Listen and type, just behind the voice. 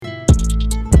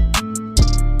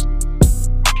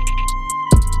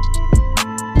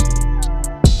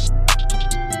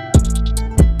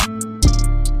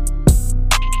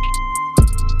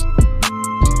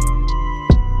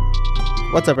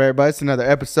What's up, everybody? It's another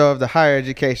episode of the Higher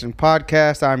Education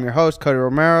Podcast. I'm your host, Cody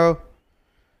Romero.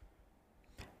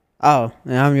 Oh,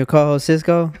 and I'm your co-host,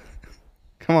 Cisco.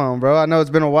 Come on, bro. I know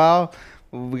it's been a while.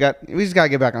 We just gotta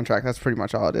get back on track. That's pretty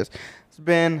much all it is. It's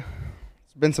been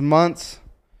some months.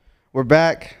 We're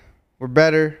back. We're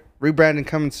better. Rebranding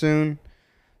coming soon.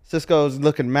 Cisco's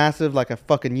looking massive, like a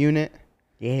fucking unit.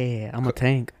 Yeah, I'm a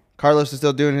tank. Carlos is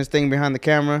still doing his thing behind the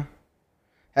camera.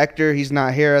 Hector, he's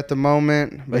not here at the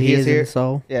moment, but he is here. In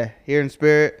soul. Yeah, here in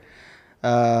spirit.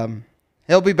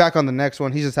 He'll be back on the next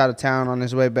one. He's just out of town on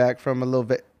his way back from a little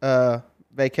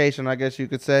vacation, I guess you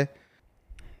could say.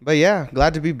 But yeah,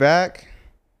 glad to be back.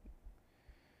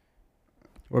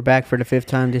 We're back for the 5th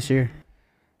time this year.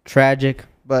 Tragic.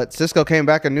 But Cisco came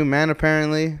back a new man,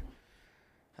 apparently.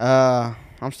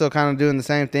 I'm still kind of doing the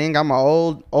same thing. Got my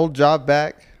old job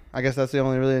back. I guess that's the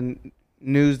only really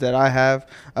news that I have.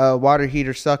 Water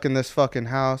heater stuck in this fucking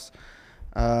house.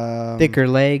 Thicker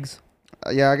legs.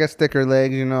 Yeah, I guess thicker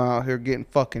legs, you know, out here getting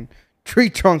fucking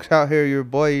tree trunks out here, your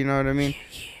boy, you know what I mean?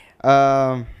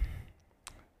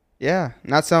 Yeah,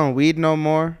 not selling weed no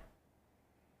more.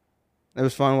 It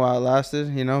was fun while it lasted,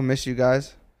 you know, miss you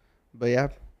guys. But yeah.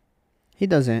 He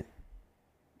doesn't.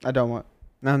 I don't want.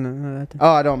 No.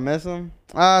 Oh, I don't miss him?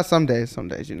 Some days,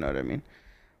 you know what I mean?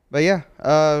 But yeah,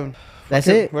 that's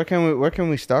it. Where can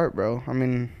we start, bro? I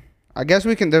mean, I guess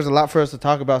we can. There's a lot for us to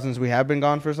talk about since we have been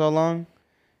gone for so long.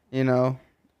 You know,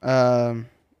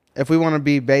 if we want to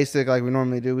be basic like we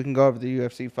normally do, we can go over the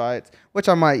UFC fights, which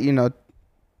I might, you know,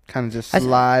 kind of just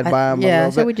slide by them. Yeah, a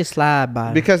little bit. We just slide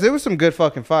by because there was some good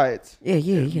fucking fights.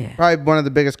 Yeah. Probably one of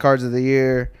the biggest cards of the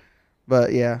year.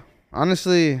 But yeah,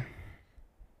 honestly,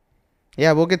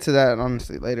 yeah, we'll get to that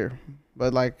honestly later.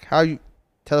 But like,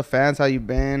 tell the fans how you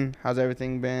been. How's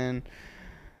everything been?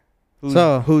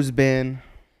 Who's been?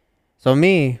 So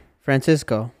me,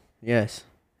 Francisco. Yes,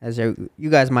 you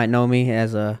guys might know me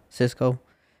as a Cisco.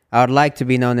 I would like to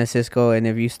be known as Cisco, and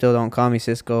if you still don't call me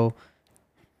Cisco,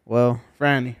 well,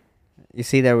 Franny. You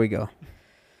see, there we go.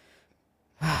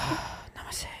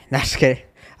 Namaste. Nah, just kidding.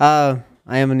 I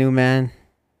am a new man,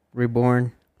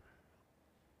 reborn.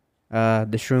 The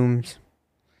shrooms.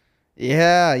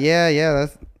 Yeah.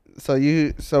 That's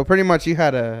so pretty much you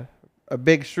had a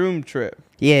big shroom trip.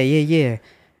 Yeah.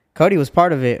 Cody was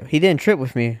part of it. He didn't trip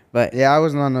with me, but yeah, I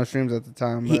wasn't on those shrooms at the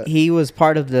time. But he was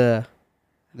part of it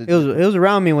was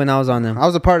around me when I was on them. I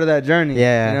was a part of that journey.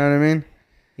 Yeah, you know what I mean.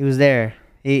 He was there.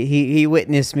 He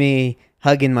witnessed me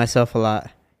hugging myself a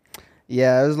lot.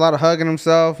 Yeah, it was a lot of hugging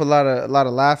himself, a lot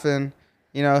of laughing.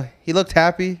 You know, he looked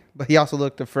happy, but he also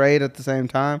looked afraid at the same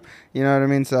time. You know what I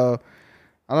mean? So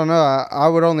I don't know. I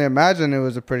would only imagine it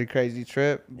was a pretty crazy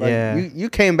trip. But yeah. You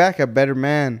came back a better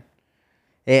man.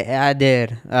 Yeah, I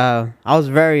did. I was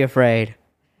very afraid.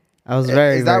 Is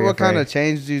that what kind of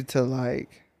changed you to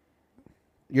like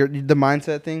the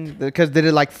mindset thing? Because did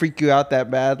it like freak you out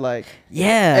that bad? Like,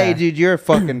 yeah. Hey, dude, you're a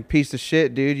fucking piece of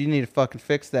shit, dude. You need to fucking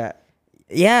fix that.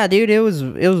 Yeah, dude, it was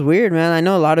weird, man. I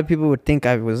know a lot of people would think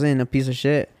I was in a piece of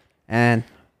shit, and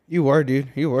you were, dude.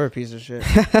 You were a piece of shit.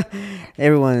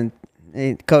 Everyone,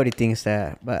 Cody thinks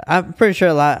that, but I'm pretty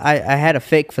sure I had a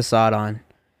fake facade on.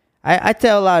 I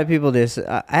tell a lot of people this.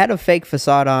 I had a fake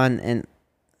facade on, and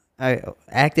I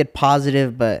acted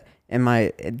positive, but in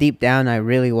my deep down, I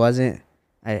really wasn't.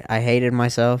 I hated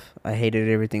myself. I hated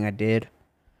everything I did.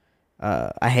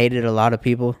 I hated a lot of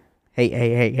people. Hate.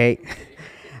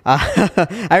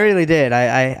 I really did.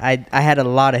 I had a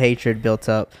lot of hatred built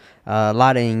up, a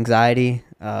lot of anxiety,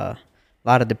 a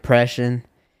lot of depression,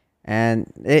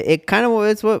 and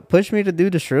it's what pushed me to do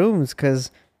the shrooms,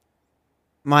 because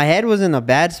my head was in a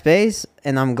bad space,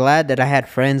 and I'm glad that I had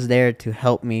friends there to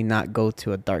help me not go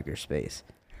to a darker space.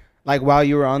 Like while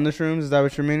you were on the shrooms, is that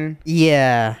what you're meaning?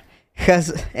 Yeah,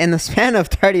 because in the span of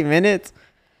 30 minutes,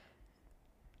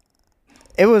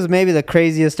 it was maybe the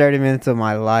craziest 30 minutes of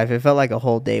my life. It felt like a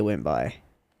whole day went by.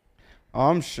 Oh,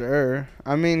 I'm sure.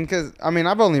 I've only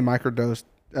microdosed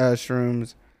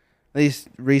shrooms, at least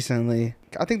recently.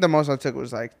 I think the most I took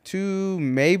was like 2,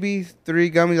 maybe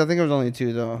 3 gummies. I think it was only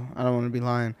 2 though. I don't want to be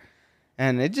lying.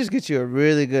 And it just gets you a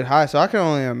really good high. So I can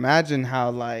only imagine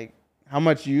how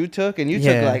much you took, and you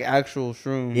took like actual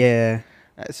shrooms. Yeah.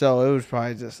 So it was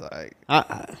probably just like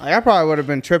I probably would have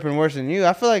been tripping worse than you.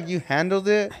 I feel like you handled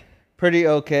it pretty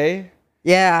okay.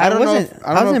 Yeah,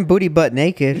 I was in booty butt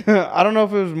naked. I don't know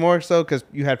if it was more so because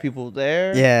you had people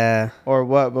there. Yeah. Or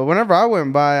what. But whenever I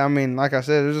went by, I mean, like I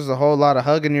said, there's just a whole lot of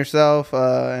hugging yourself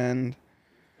and...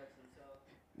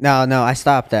 No, I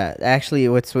stopped that. Actually,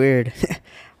 what's weird...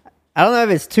 I don't know if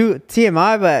it's too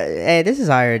TMI, but hey, this is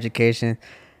higher education.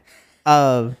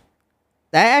 That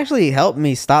actually helped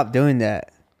me stop doing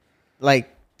that.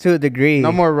 like to a degree.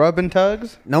 No more rub and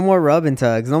tugs. No more rub and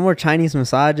tugs. No more Chinese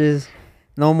massages.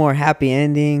 No more happy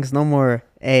endings. No more,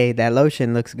 hey, that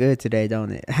lotion looks good today,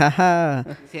 don't it? Haha.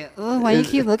 Oh, why you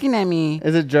keep looking at me?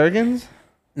 Is it Jergens?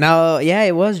 No, yeah,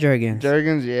 it was Jergens.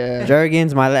 Jergens, yeah.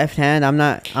 Jergens, my left hand.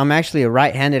 I'm actually a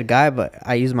right-handed guy, but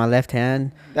I use my left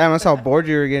hand. Damn, that's how bored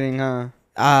you were getting, huh?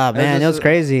 Ah, man, it was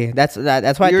crazy. That's why You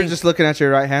I were think, just looking at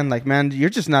your right hand like, man, you're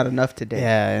just not enough today.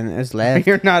 yeah, and it's left.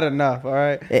 You're not enough, all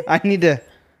right? I need to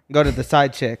go to the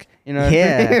side chick. You know what I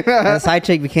Yeah, mean? the side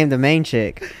chick became the main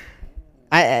chick.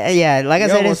 Yeah, like I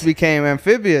You said, almost became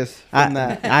amphibious from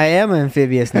that. I am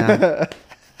amphibious now.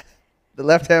 The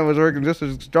left hand was working just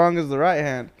as strong as the right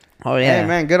hand. Oh yeah, Hey,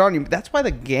 man, good on you. That's why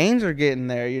the gains are getting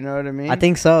there. You know what I mean? I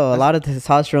think so. A lot of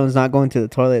testosterone's not going to the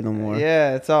toilet no more.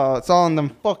 Yeah, it's all in them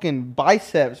fucking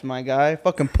biceps, my guy.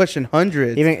 Fucking pushing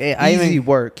hundreds.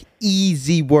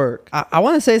 Easy work. I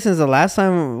want to say since the last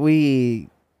time we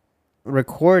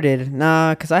recorded,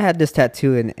 because I had this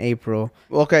tattoo in April.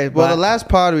 Okay, well, But- the last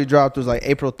pod we dropped was like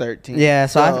April 13th. Yeah,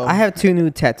 so I have 2 new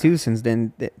tattoos since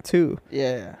then too.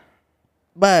 Yeah.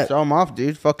 But Show them off,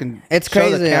 dude. Fucking it's show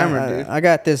crazy. the camera, dude. I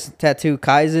got this tattoo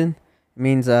Kaizen. It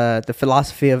means the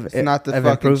philosophy of It's not the of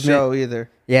fucking improvement. show either.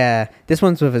 Yeah, this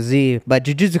one's with a Z. But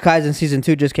Jujutsu Kaisen season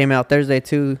 2 just came out Thursday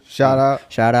too. Shout out.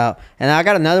 Shout out. And I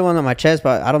got another one on my chest,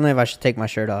 but I don't know if I should take my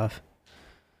shirt off.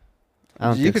 I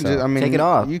don't You think can so. just, I mean, Take it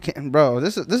off. You can, bro.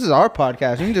 This is our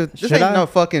podcast. You can just, this Should ain't I? no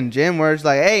fucking gym where it's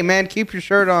like, hey man, keep your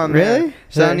shirt on, Really? there,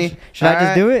 Sonny. Should I just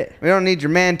Alright? do it? We don't need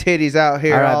your man titties out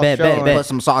here. Alright, all bet, showing. bet. Put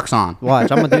some socks on.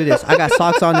 Watch, I'm gonna do this. I got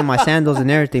socks on and my sandals and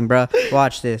everything, bro.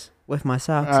 Watch this with my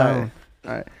socks All on. right,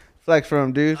 all right. Flex for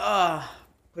him, dude.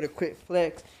 Put a quick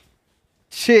flex.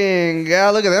 Ching,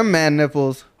 God, look at them man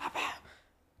nipples.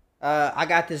 I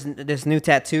got this new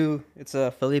tattoo. It's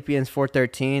a Philippians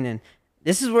 4:13, and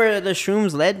this is where the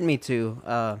shrooms led me to.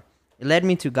 It led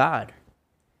me to God.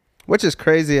 Which is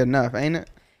crazy enough, ain't it?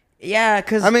 Yeah,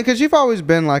 cause I mean, because you've always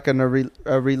been like a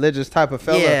religious type of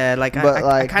fella. yeah, like but I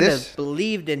like kind of this,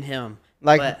 believed in him.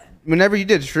 like but whenever you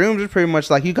did shrooms, it's pretty much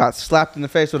like you got slapped in the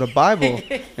face with a Bible.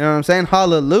 You know what I'm saying?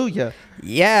 Hallelujah.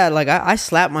 yeah, like I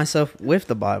slapped myself with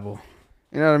the Bible.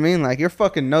 You know what I mean? Like you're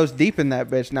fucking nose deep in that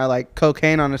bitch now, like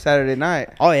cocaine on a Saturday night.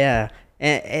 Oh yeah,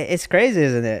 and it's crazy,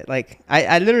 isn't it? Like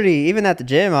I literally, even at the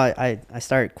gym, I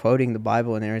start quoting the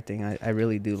Bible and everything. I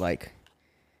really do like.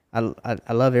 I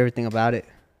love everything about it.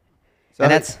 So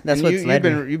And that's what's led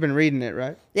me. you've been reading it,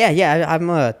 right? Yeah.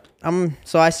 I'm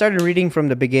so I started reading from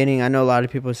the beginning. I know a lot of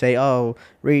people say, "Oh,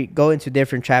 go into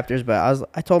different chapters," but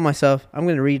I told myself I'm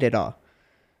gonna read it all.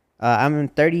 I'm in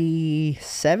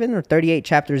 37 or 38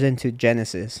 chapters into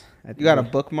Genesis. You got a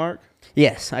bookmark?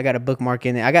 Yes, I got a bookmark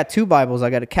in it. I got 2 Bibles.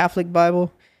 I got a Catholic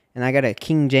Bible and I got a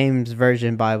King James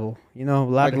Version Bible. You know, a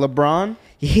lot Like of LeBron?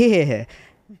 yeah.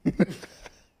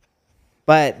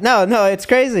 But no, it's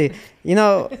crazy. You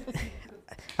know,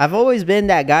 I've always been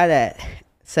that guy that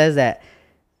says that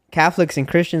Catholics and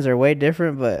Christians are way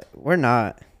different, but we're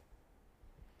not.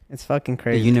 It's fucking The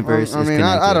crazy. universe I is mean,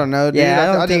 connected. I don't know, dude. Yeah, I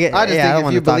don't I think just, it- I just yeah, I don't think if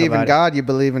wanna you talk believe in about it. God, you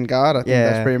believe in God. I think Yeah.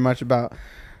 that's pretty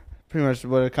much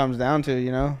what it comes down to,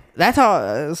 you know? That's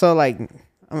how. So like,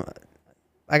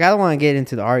 I don't want to get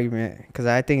into the argument because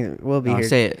I think we'll be No, here.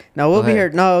 say it. No, we'll Go be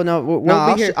ahead. here. No, we'll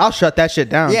No, be here. I'll shut that shit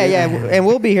down. Yeah, dude. yeah, and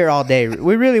we'll be here all day.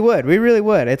 We really would.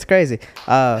 It's crazy.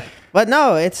 But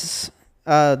no, it's.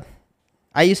 I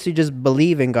used to just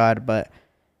believe in God, but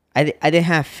I didn't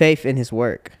have faith in His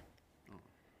work,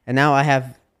 and now I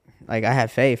have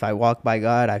faith. I walk by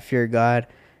God. I fear God.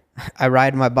 I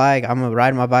ride my bike. I'm gonna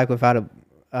ride my bike without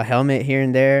a helmet here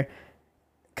and there,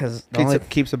 because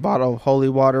Keeps a bottle of holy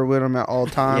water with him at all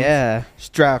times. yeah.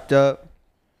 Strapped up.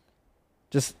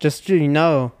 Just so you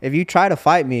know, if you try to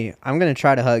fight me, I'm gonna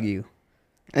try to hug you.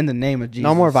 In the name of Jesus.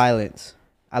 No more violence.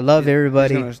 I love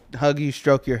everybody. He's gonna hug you,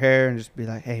 stroke your hair, and just be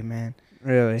like, "Hey, man,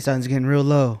 Really. the sun's getting real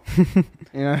low."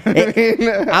 You know what I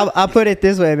mean? I'll put it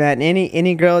this way, man.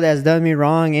 Any girl that's done me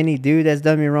wrong, any dude that's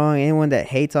done me wrong, anyone that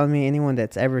hates on me, anyone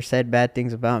that's ever said bad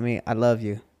things about me, I love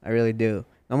you. I really do.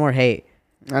 No more hate.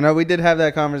 I know we did have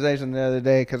that conversation the other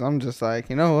day because I'm just like,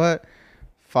 you know what?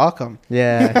 Fuck them.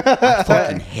 Yeah. I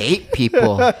fucking hate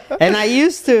people. And I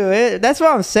used to. That's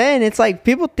what I'm saying. It's like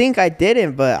people think I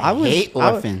didn't, but I was. hate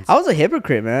orphans. I was a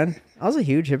hypocrite, man. I was a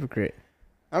huge hypocrite.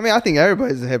 I mean, I think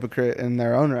everybody's a hypocrite in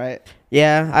their own right.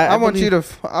 Yeah. I want you to.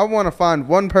 I want to find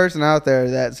one person out there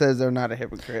that says they're not a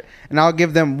hypocrite, and I'll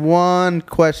give them one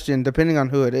question, depending on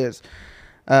who it is,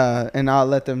 and I'll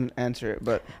let them answer it.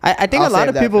 But I think I'll a lot save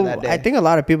of that for people. that day. I think a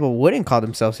lot of people wouldn't call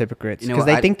themselves hypocrites You know because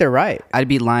what, they think they're right. I'd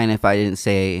be lying if I didn't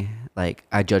say like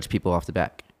I judge people off the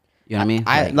back. You know what I mean?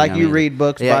 like know you what I mean? read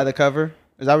books Yeah. by the cover.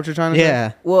 Is that what you're trying to say?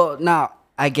 Yeah. Well, no,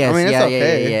 I guess. I mean, it's yeah,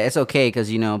 okay. yeah. It's okay because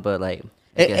but like,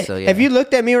 I guess so. Yeah. If you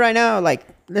looked at me right now, like,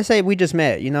 let's say we just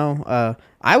met,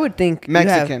 I would think you have-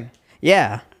 Mexican.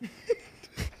 yeah.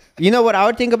 You know what I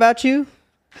would think about you?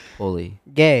 Holy.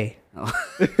 Gay. Oh.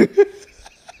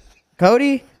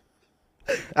 Cody?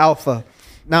 Alpha.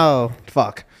 No.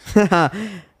 Fuck.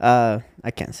 I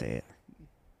can't say it.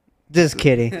 Just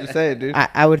kidding. Just say it, dude.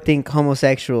 I would think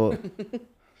homosexual.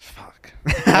 Fuck.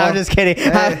 I'm just kidding.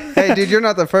 Hey, dude, you're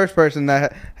not the first person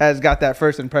that has got that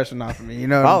first impression off of me. You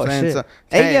know what Oh, I'm saying? shit. So,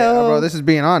 Hey, yo. bro, this is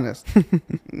being honest.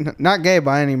 Not gay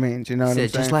by any means. You know what I'm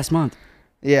Said saying? just last month.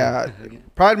 Yeah,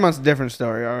 Pride Month's a different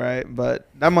story, all right? But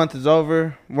that month is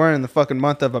over. We're in the fucking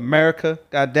month of America,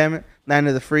 god damn it. Land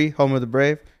of the free, home of the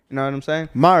brave. You know what I'm saying?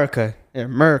 America. Yeah,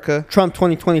 America. Trump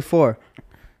 2024.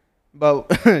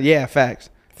 But, yeah,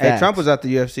 facts. Hey, Facts. Trump was at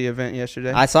the UFC event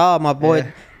yesterday. I saw my boy.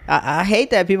 Yeah. I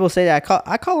hate that people say that.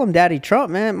 I call him Daddy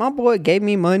Trump, man. My boy gave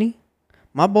me money.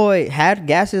 My boy had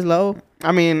gases low.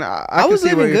 I mean, I can was see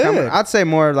where living you're coming. good. I'd say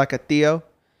more like a Theo.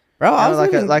 Bro, I was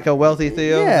like living, a wealthy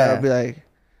Theo. Yeah. That'll be like,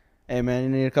 hey, man, you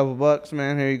need a couple bucks,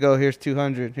 man. Here you go. Here's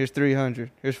 200. Here's 300.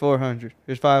 Here's 400.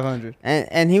 Here's 500.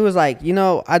 and he was like,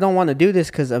 I don't want to do this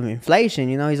because of inflation.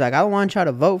 He's like, I don't want y'all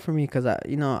to vote for me because I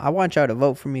want y'all to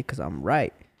vote for me because I'm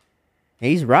right. And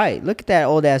he's right. Look at that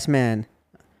old ass man.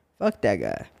 Fuck that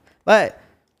guy. But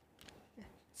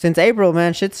since April,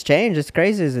 man, shit's changed. It's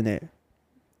crazy, isn't it?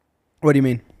 What do you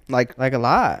mean? Like a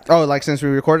lot. like since we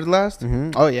recorded last?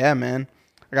 Mhm. Oh, yeah, man.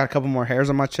 I got a couple more hairs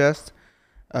on my chest.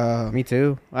 Me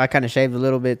too. I kind of shaved a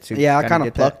little bit too. Yeah, I kind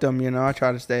of plucked them, I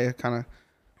try to stay kind of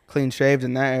clean shaved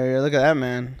in that area. Look at that,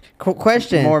 man.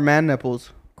 Question. More man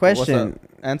nipples. Question. What's up?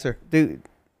 Answer.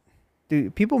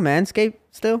 Do people manscape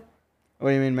still? What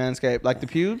do you mean manscape? Like the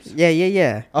pubes? Yeah.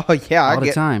 Oh, yeah. All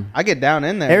the time. I get down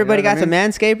in there. Everybody you know got what some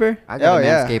manscaper. I got Oh, a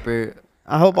yeah. manscaper.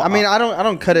 I hope. I mean, I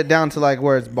don't cut it down to like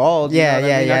where it's bald. Yeah, you know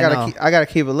what I mean? yeah, I gotta no. I gotta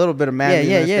keep a little bit of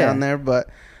manliness yeah. down there, but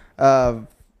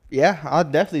yeah, I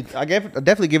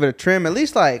definitely give it a trim. At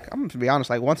least like I'm gonna be honest,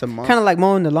 like once a month. Kind of like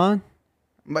mowing the lawn.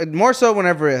 But more so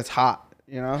whenever it's hot.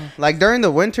 Like during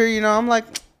the winter. I'm like,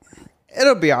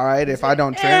 it'll be all right if I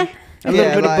don't trim. A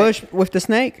little bit of bush with the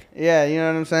snake. Yeah, you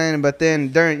know what I'm saying. But then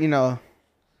during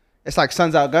it's like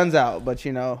suns out, guns out. But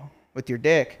with your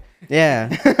dick. Yeah.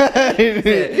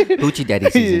 Hoochie daddy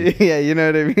season. Yeah, you know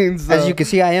what I mean. So, As you can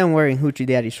see, I am wearing Hoochie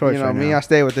Daddy shorts right me, now. I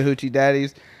stay with the hoochie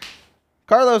daddies.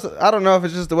 Carlos, I don't know if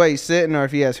it's just the way he's sitting or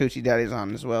if he has hoochie daddies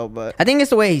on as well, but I think it's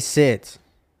the way he sits.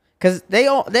 Cause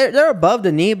they're above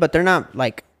the knee, but they're not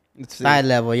like let's see. thigh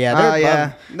level. Yeah,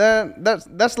 they're above.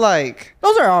 That's like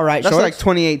Those are all right that's shorts. like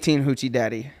 2018 hoochie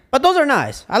daddy. But those are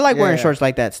nice. I like wearing Yeah. shorts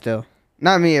like that still.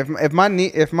 Not me.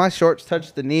 If my shorts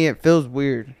touch the knee, it feels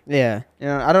weird. Yeah.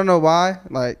 I don't know why.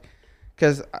 Like,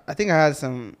 cause I think I had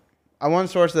I one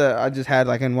shorts that I just had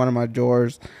like in one of my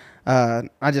drawers.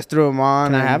 I just threw them on.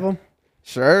 Can I and- have them?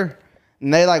 Sure.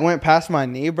 And they like went past my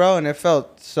knee, bro, and it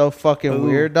felt so fucking Ooh.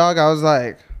 weird, dog. I was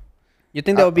like, You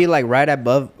think that would be like right at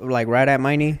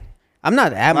my knee? I'm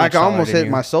not that much. I almost taller than hit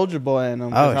you. my soldier boy in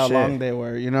them. Oh, how shit. long they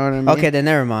were. You know what I mean? Okay, then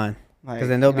never mind. Like, 'cause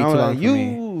then they'll be too long for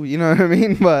me. You know what I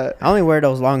mean? But I only wear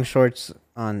those long shorts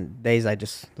on days I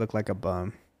just look like a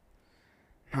bum.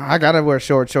 I gotta wear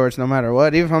shorts no matter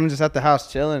what. Even if I'm just at the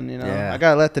house chilling, Yeah. I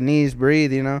gotta let the knees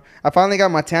breathe. I finally got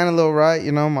my tan a little right.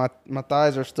 My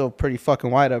thighs are still pretty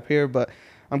fucking white up here, but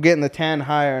I'm getting the tan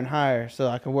higher and higher, so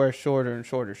I can wear shorter and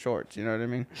shorter shorts. You know what I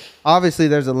mean? Obviously,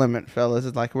 there's a limit, fellas.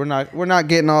 It's like we're not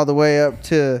getting all the way up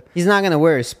to. He's not gonna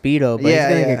wear a Speedo, but Yeah,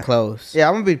 he's gonna yeah. get close. Yeah,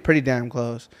 I'm gonna be pretty damn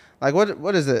close. Like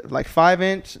what is it? Like 5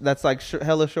 inch? That's like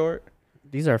hella short.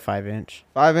 These are 5-inch.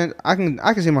 5 inch. I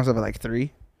can see myself at like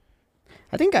 3.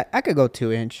 I think I could go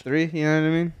 2-inch. 3. You know what I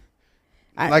mean?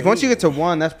 Like once you get to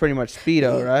 1, that's pretty much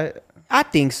speedo, right? I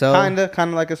think so.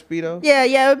 Kinda like a speedo. Yeah,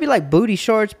 it would be like booty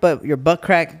shorts, but your butt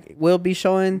crack will be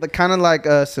showing. But kind of like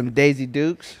some Daisy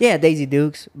Dukes. Yeah, Daisy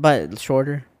Dukes, but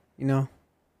shorter.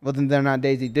 Well, then they're not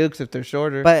Daisy Dukes if they're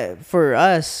shorter. But for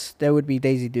us, there would be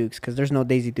Daisy Dukes because there's no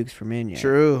Daisy Dukes for men yet.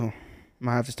 True.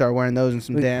 Might have to start wearing those in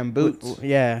some damn boots.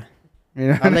 Yeah, You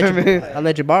know I'll what I let mean? I'll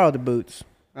let you borrow the boots.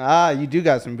 You do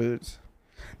got some boots.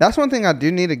 That's one thing I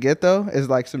do need to get though is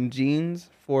like some jeans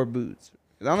for boots.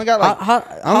 'Cause I only got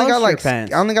like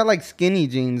pants. I only got like skinny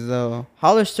jeans though.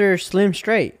 Hollister Slim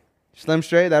Straight. Slim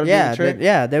straight. That would be Yeah, the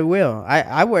trick. they will.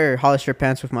 I wear Hollister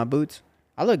pants with my boots.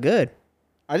 I look good.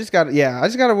 I just got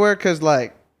to wear because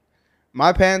like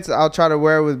my pants I'll try to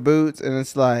wear with boots and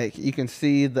it's like you can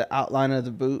see the outline of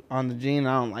the boot on the jean.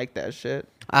 I don't like that shit.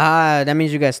 That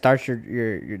means you guys starch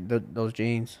those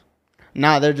jeans.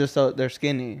 Nah, they're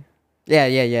skinny.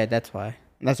 Yeah. That's why.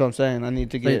 That's what I'm saying. I need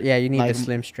to So, get. yeah, you need like, the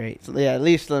slim straight. Yeah, at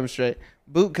least slim straight.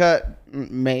 Boot cut,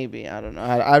 maybe. I don't know.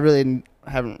 I really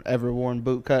haven't ever worn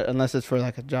boot cut unless it's for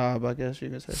like a job, I guess you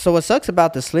could say. So what sucks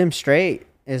about the slim straight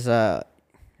is I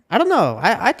don't know.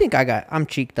 I think I'm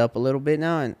cheeked up a little bit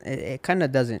now, and it kind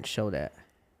of doesn't show that.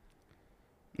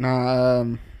 Nah,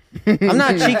 I'm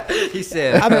not cheeked. He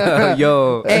said,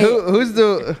 "Yo, Hey. who's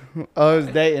the? Oh, it was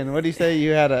Dayton. What did he say?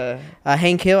 You had a.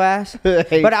 Hank Hill ass.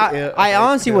 But I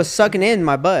honestly was sucking in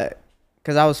my butt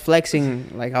because I was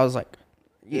flexing. Like I was like,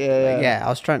 Yeah.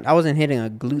 I wasn't hitting a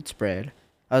glute spread.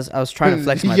 I was trying to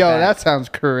flex my Yo, back. that sounds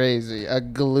crazy. A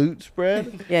glute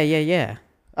spread. Yeah.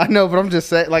 I know, but I'm just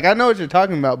saying. Like I know what you're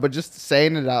talking about, but just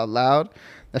saying it out loud,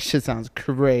 that shit sounds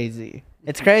crazy.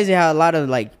 It's crazy how a lot of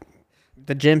like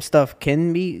the gym stuff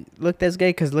can be looked as gay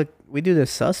because look, we do the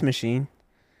sus machine.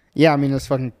 Yeah, I mean it's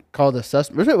fucking called a sus.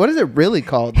 What is it really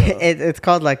called? Though? It's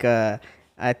called like I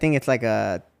think it's like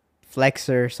a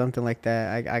flexor or something like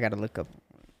that. I gotta look up.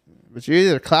 But you're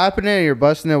either clapping it or you're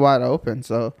busting it wide open.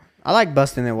 So I like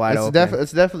busting it wide open.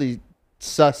 It's definitely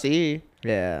sussy.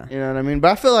 Yeah. You know what I mean?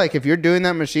 But I feel like if you're doing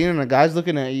that machine and a guy's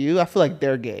looking at you, I feel like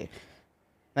they're gay.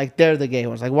 Like they're the gay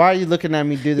ones. Like why are you looking at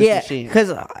me do this machine? Because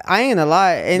I ain't gonna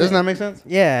lie. And Doesn't that make sense?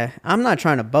 yeah, I'm not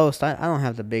trying to boast. I don't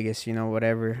have the biggest,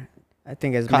 whatever. I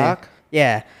think as men. Cock?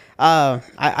 Yeah.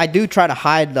 I do try to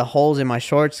hide the holes in my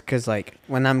shorts because like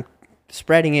when I'm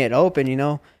spreading it open,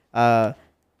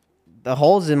 the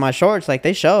holes in my shorts like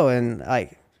they show and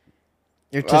like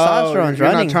your testosterone's you're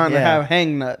running. not trying to Yeah. have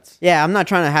hang nuts. Yeah, I'm not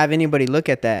trying to have anybody look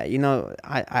at that.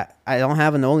 I don't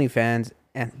have an OnlyFans,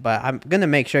 but I'm gonna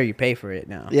make sure you pay for it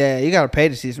now. Yeah, you gotta pay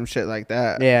to see some shit like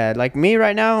that. Yeah, like me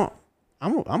right now,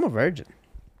 I'm a virgin.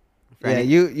 Yeah,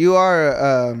 you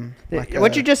are like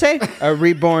What'd you just say? a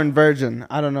reborn virgin.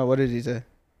 I don't know, what did he say?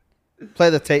 Play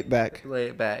the tape back. lay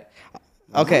it back."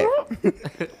 Okay,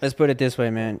 let's put it this way,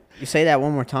 man. You say that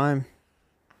one more time.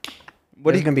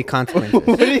 What There's do gonna be consequences.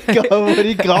 what did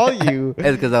he call you?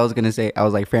 It's because I was gonna say I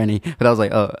was like Franny, but I was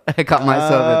like, oh, I caught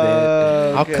myself at the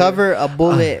end. I'll cover a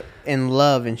bullet in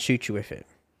love and shoot you with it.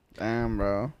 Damn,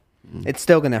 bro. It's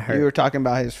still gonna hurt. You were talking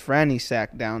about his franny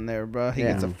sack down there, bro. He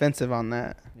gets Yeah. offensive on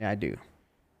that. Yeah, I do. You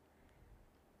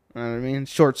know what I mean?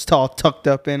 Shorts tall, tucked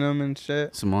up in them and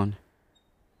shit. Simone.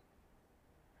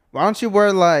 Why don't you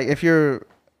wear like if you're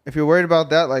worried about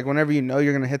that, like whenever you know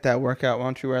you're gonna hit that workout, why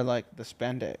don't you wear like the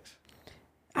spandex?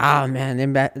 Ah man,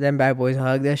 them bad boys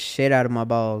hug the shit out of my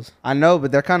balls. I know,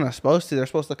 but they're kind of supposed to. They're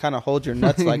supposed to kind of hold your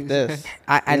nuts like this.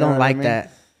 I You know don't what I like mean?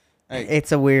 that. Like,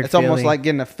 It's a weird. it's almost feeling. like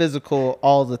getting a physical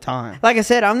all the time. Like I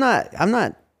said, I'm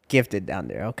not gifted down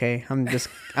there. Okay, I'm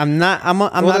not. I'm Well,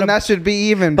 not. then A, that should be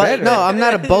even but better. no, I'm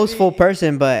not a boastful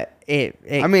person. But it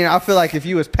I mean, I feel like if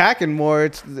you was packing more,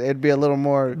 it'd be a little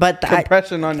more But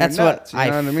compression on your that's nuts. what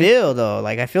You know I what I mean? feel though.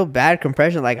 Like I feel bad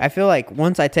compression. Like I feel like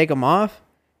once I take them off,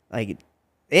 like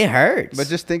it hurts. But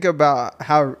just think about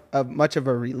how much of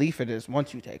a relief it is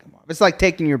once you take them off. It's like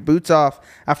taking your boots off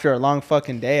after a long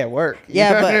fucking day at work. You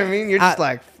Yeah, know but what I mean? You're just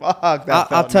like, fuck. That I'll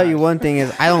felt tell you nice. one thing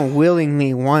is I don't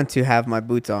willingly want to have my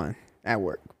boots on at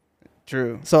work.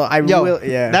 True. So I will.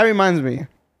 Yeah. That reminds me.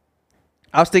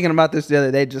 I was thinking about this the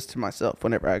other day just to myself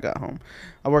whenever I got home.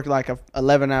 I worked like a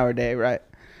 11-hour day, right?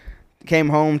 Came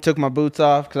home, took my boots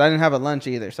off because I didn't have a lunch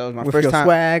either. So it was my With first your time.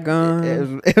 swag on.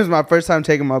 It was my first time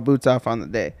taking my boots off on the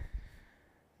day.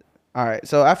 All right.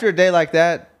 So after a day like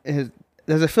that,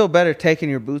 does it feel better taking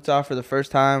your boots off for the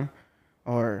first time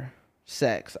or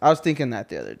sex? I was thinking that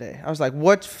the other day. I was like,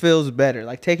 what feels better?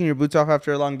 Like taking your boots off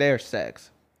after a long day or sex?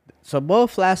 So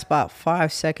both last about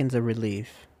 5 seconds of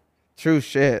relief. True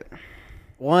shit.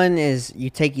 One is you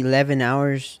take 11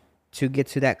 hours to get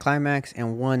to that climax,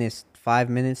 and one is 5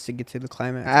 minutes to get to the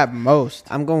climax. At most.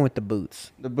 I'm going with the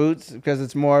boots. The boots, because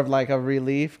it's more of like a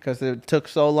relief because it took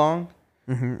so long.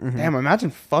 Damn, imagine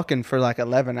fucking for like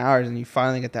 11 hours and you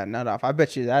finally get that nut off. I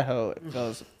bet you that hoe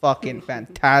feels fucking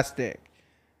fantastic.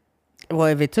 Well,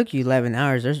 if it took you 11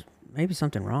 hours, there's maybe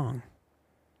something wrong.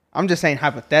 I'm just saying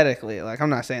hypothetically. Like, I'm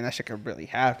not saying that shit could really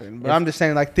happen, but I'm just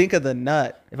saying, like, think of the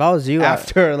nut If I was you,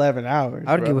 after 11 hours.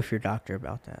 I would bro. get with your doctor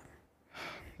about that.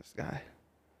 This guy.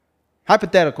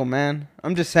 Hypothetical, man.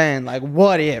 I'm just saying, like,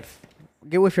 what if?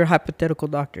 Get with your hypothetical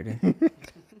doctor then.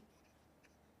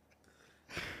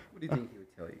 What do you think he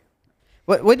would tell you?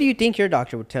 What do you think your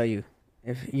doctor would tell you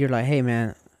if you're like, hey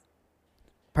man,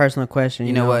 personal question?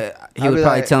 You know what? He I'd would be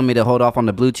probably like- tell me to hold off on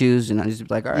the blue chews, and I just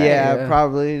be like, all right. Yeah,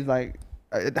 probably. Like,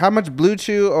 how much Blue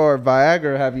Chew or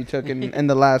Viagra have you taken in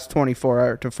the last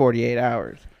 24 to 48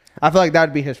 hours? I feel like that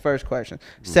would be his first question.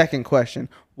 Second question,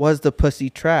 was the pussy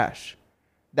trash?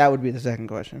 That would be the second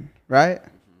question, right?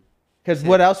 Because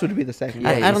what else would be the second Yeah,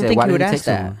 question? I he don't said, think "Why he did would it take ask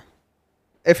so that. long?"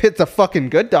 If it's a fucking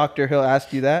good doctor, he'll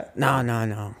ask you that.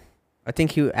 No. I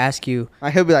think he'll ask you,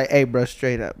 Like, he'll be like, "Hey, bro,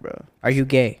 straight up, bro, "Are you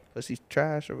gay?" pussy's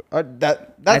trash." Or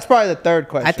that's probably the third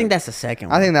question. I think that's the second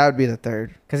one. I think that would be the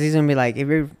third. Because he's gonna be like, if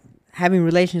you're having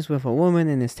relations with a woman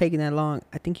and it's taking that long,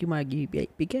 I think you might be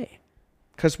gay.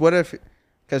 Because what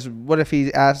if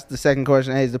he asked the second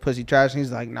question, "Hey, is the pussy trash?" And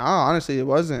he's like, "Nah, honestly, it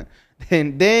wasn't."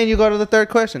 Then you go to the third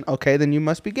question. Okay, then you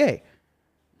must be gay,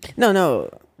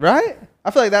 No. right? I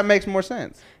feel like that makes more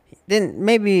sense. Then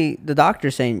maybe the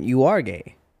doctor's saying you are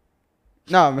gay.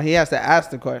 No, he has to ask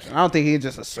the question. I don't think he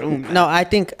just assumed that. No, I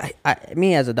think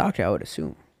me as a doctor, I would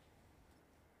assume.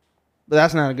 But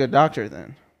that's not a good doctor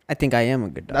then. I think I am a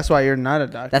good doctor. That's why you're not a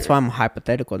doctor. That's why I'm a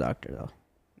hypothetical doctor, though.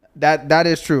 That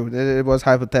is true. It was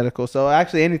hypothetical. So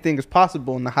actually anything is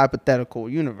possible in the hypothetical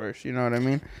universe. You know what I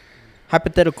mean?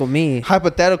 Hypothetical me,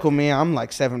 Hypothetical me, I'm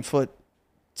like 7'6",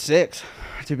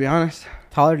 to be honest.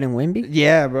 taller than Wimby?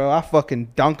 Yeah, bro. I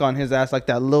fucking dunk on his ass like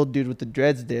that little dude with the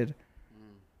dreads did.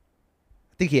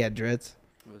 I think he had dreads.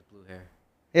 It was blue hair.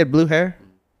 He had blue hair.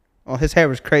 Oh, his hair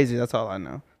was crazy. That's all I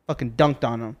know. Fucking dunked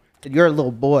on him. Said, "You're a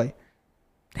little boy.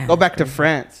 Damn, Go that's back to crazy.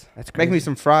 France. That's crazy. Make me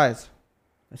some fries.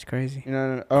 That's crazy. You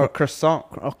know, or a croissant.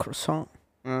 Oh, croissant.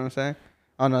 You know what I'm saying?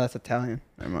 Oh no, that's Italian.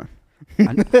 Never mind.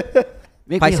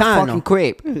 Make me a Paisano. fucking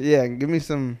crepe. Yeah, give me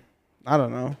some. I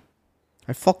don't know.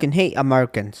 I fucking hate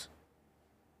Americans.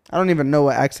 I don't even know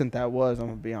what accent that was. I'm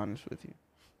gonna be honest with you.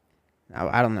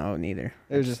 I don't know neither.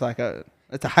 It was just like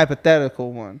it's a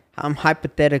hypothetical one. I'm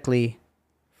hypothetically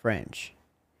French.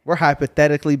 We're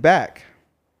hypothetically back.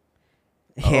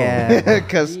 Yeah.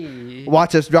 Because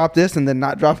watch us drop this and then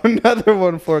not drop another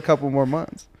one for a couple more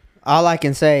months. All I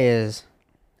can say is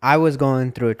I was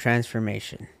going through a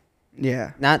transformation.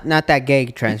 Yeah. Not that gay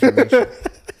transformation.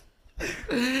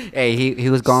 Hey, he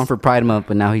was gone for Pride Month,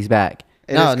 but now he's back.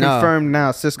 It No, is no. confirmed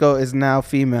now. Cisco is now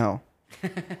female.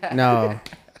 No.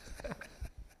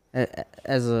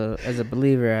 As a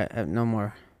believer, I no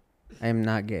more. I am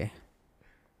not gay.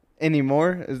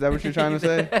 Anymore? Is that what you're trying to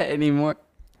say? Anymore?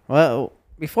 Well,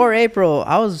 before April,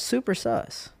 I was super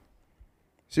sus.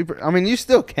 Super. I mean, you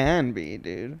still can be,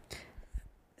 dude.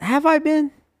 Have I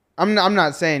been? I'm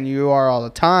not saying you are all the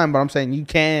time, but I'm saying you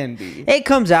can be. It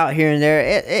comes out here and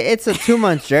there. It's a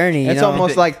 2-month journey. You It's know?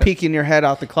 almost like peeking your head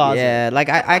out the closet. Yeah, like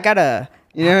I gotta.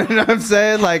 You know what I'm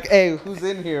saying? Like, hey, who's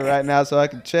in here right now so I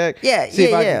can check? Yeah, See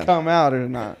if I yeah. can come out or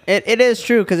not. It is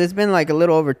true because it's been like a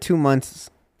little over 2 months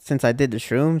since I did the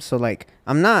shrooms. So like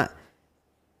I'm not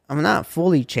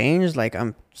fully changed. Like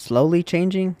I'm slowly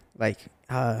changing. Like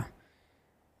what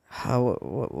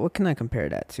can I compare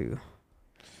that to?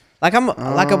 Like I'm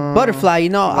like a butterfly. You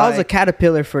know, I was a like-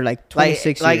 caterpillar for like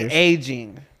 26 like years.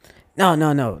 aging. No.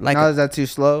 Like Now is that too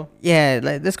slow? yeah,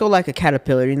 like, let's go like a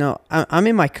caterpillar. You know, I'm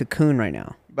in my cocoon right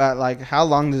now. But like, how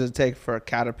long does it take for a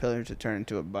caterpillar to turn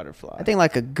into a butterfly? I think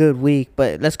like a good week.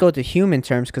 But let's go to human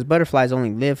terms because butterflies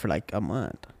only live for like a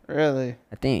month. Really.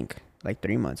 I think like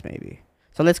 3 months maybe.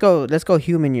 So let's go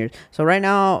human years. So right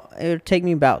now it would take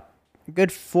me about a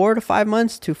good 4 to 5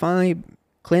 months to finally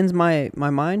cleanse my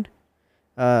mind,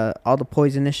 all the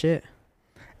poisonous shit.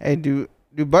 Hey,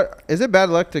 is it bad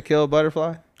luck to kill a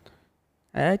butterfly?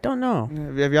 I don't know.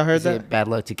 Have y'all heard Is that? it bad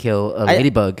luck to kill a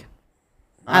ladybug?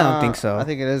 I don't think so. I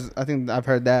think it is. I think I've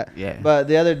heard that. Yeah. But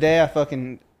the other day,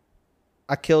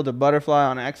 I killed a butterfly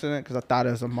on accident because I thought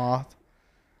it was a moth.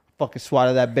 Fucking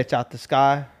swatted that bitch out the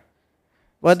sky.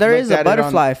 Well, there Looked is at a it on-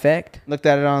 butterfly effect. Looked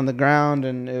at it on the ground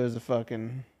and it was a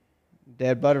fucking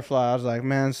dead butterfly. I was like,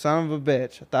 man, son of a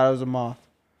bitch. I thought it was a moth.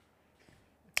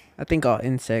 I think all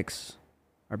insects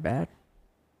are bad.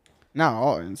 Not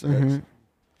all insects. Mhm.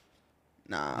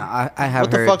 Nah. I have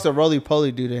What the heard. fuck's a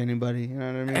roly-poly do to anybody? You know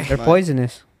what I mean? They're Like,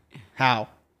 poisonous. How?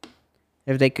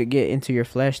 If they could get into your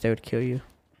flesh, they would kill you.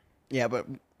 Yeah, but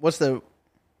what's the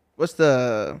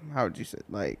how would you say,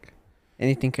 like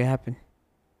Anything could happen.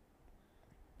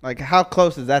 how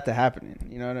close is that to happening?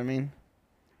 You know what I mean?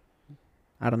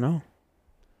 I don't know.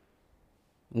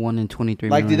 1 in 23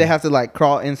 Like, do million. they have to like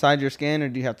crawl inside your skin, or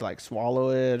do you have to like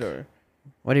swallow it, or?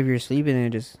 What if you're sleeping and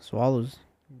it just swallows,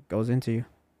 goes into you?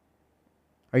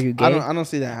 Are you gay? I don't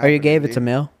see that. Are you gay if happening, it's a dude.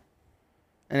 male?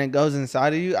 And it goes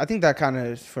inside of you? I think that kind of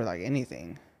is for like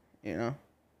anything, you know?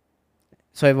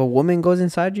 So if a woman goes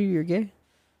inside you, you're gay?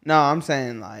 No, I'm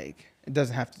saying like it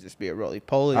doesn't have to just be a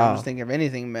roly-poly. I'm Oh. just thinking if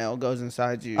anything male goes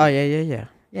inside you. Oh yeah.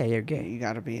 Yeah, you're gay. You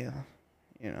gotta be,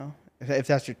 you know, if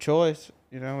that's your choice,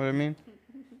 you know what I mean?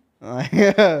 Like, I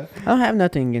I don't have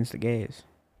nothing against the gays.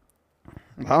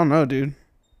 don't know, dude.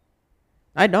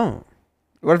 I don't.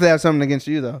 What if they have something against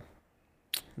you though?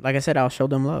 like I said, I'll show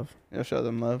them love. You'll show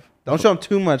them love. Don't show them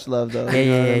too much love though. Yeah,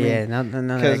 you know yeah, what I yeah, mean? yeah.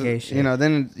 None of that gay shit. You know,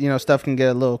 then stuff can get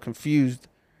a little confused.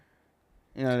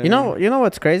 You know. What I mean? You know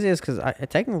what's crazy is because I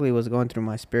technically was going through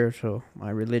not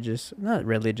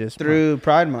religious, Through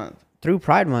Pride Month, through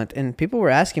Pride Month, and people were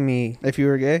asking me, if you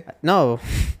were gay. no,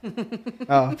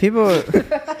 Oh.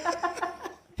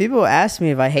 people asked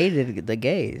me if I hated the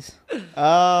gays.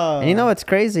 Oh. And you know what's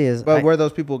crazy is, But were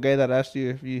those people gay that asked you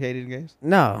if you hated gays?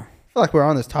 no, I feel like we're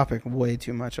on this topic way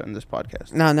too much on this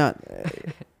podcast. no.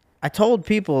 I told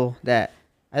people that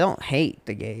I don't hate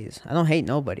the gays. I don't hate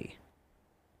nobody.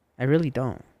 I really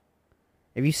don't.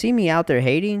 If you see me out there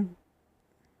hating,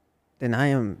 then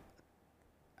I don't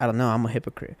know, I'm a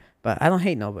hypocrite. But I don't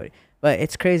hate nobody. But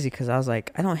it's crazy because I was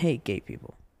like, I don't hate gay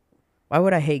people. Why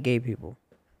would I hate gay people?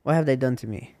 What have they done to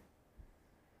me?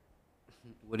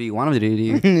 What do you want them to do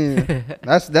to you?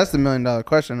 That's the $1 million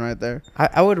question right there.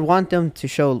 I would want them to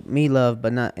show me love,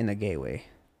 but not in a gay way.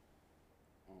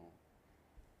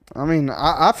 I mean,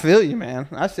 I feel you, man.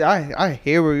 I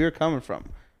hear where you're coming from,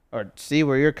 or see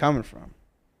where you're coming from.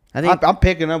 I think I'm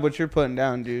picking up what you're putting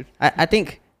down, dude. I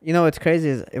think, you know what's crazy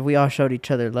is if we all showed each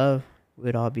other love,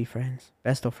 we'd all be friends.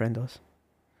 Best of friendos.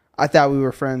 I thought we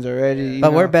were friends already. you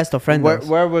But know? we're best of friendos.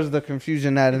 Where was the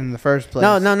confusion at in the first place?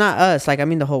 No, not us. Like, I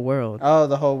mean the whole world. Oh,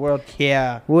 the whole world.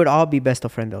 Yeah. We would all be best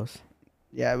of friendos.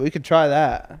 Yeah, we could try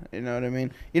that. You know what I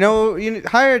mean?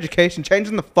 Higher education,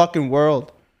 changing the fucking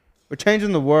world. We're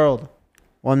changing the world.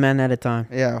 One man at a time.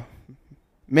 Yeah.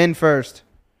 Men first.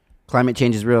 Climate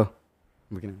change is real.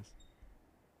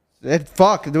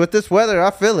 Fuck, with this weather,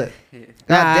 I feel it.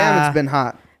 God damn, it's been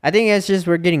hot. I think it's just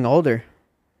we're getting older.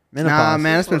 Menopause. Nah,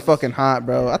 man, it's been fucking hot,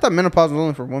 bro. I thought menopause was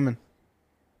only for women.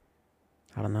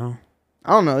 I don't know.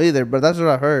 I don't know either, but that's what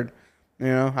I heard. You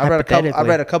know, I Hypothetically.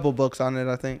 read a couple books on it.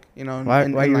 I think Why are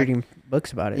you like, reading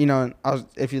books about it? You know,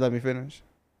 if you let me finish,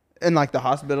 in like the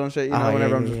hospital and shit. You know, Oh, whenever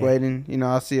yeah, I'm yeah, just yeah. waiting, you know,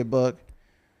 I'll see a book.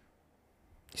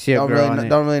 See a girl on it.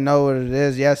 Don't really know what it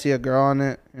is. Yeah, I see a girl on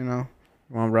it. You know,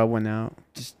 Want to rub one out?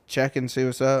 just check and see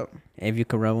what's up. If you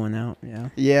could rub one out, yeah.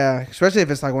 Yeah, especially if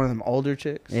it's like one of them older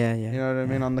chicks. Yeah, yeah. You know what I yeah.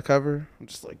 mean on the cover. I'm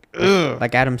just like, ugh.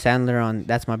 Like Adam Sandler on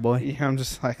That's My Boy. Yeah, I'm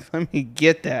just like, let me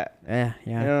get that. Yeah,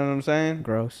 yeah. You know what I'm saying?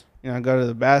 Gross. You know, I go to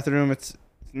the bathroom. It's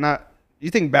not. You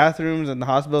think bathrooms and the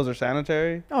hospitals are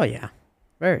sanitary? Oh, yeah.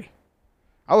 Very.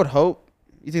 I would hope.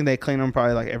 You think they clean them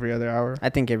probably like every other hour? I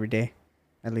think every day,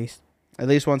 at least. At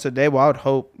least once a day? Well, I would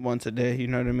hope once a day. You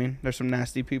know what I mean? There's some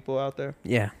nasty people out there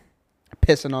Yeah.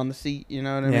 pissing on the seat. You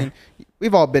know what I Yeah. mean?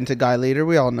 We've all been to Guy Leader.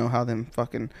 We all know how them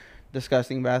fucking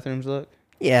disgusting bathrooms look.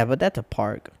 Yeah, but that's a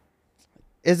park.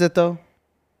 Is it though?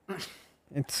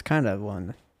 It's kind of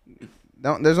one.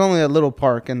 There's only a little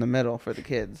park in the middle for the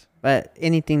kids. But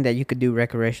anything that you could do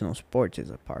recreational sports is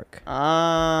a park.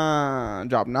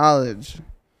 Drop knowledge.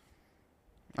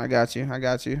 I got you.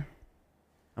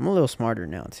 I'm a little smarter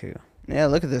now, too. Yeah,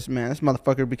 look at this, man. This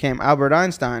motherfucker became Albert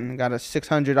Einstein. Got a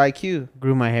 600 IQ.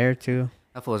 Grew my hair, too.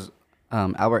 That was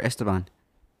Albert Esteban.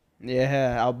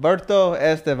 Yeah, Alberto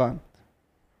Esteban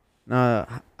No,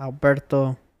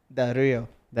 Alberto Del Rio.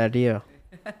 Del Rio.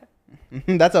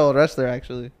 That's an old wrestler,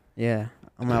 actually. Yeah.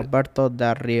 I'm Alberto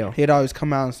Del Rio. He'd always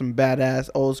come out in some badass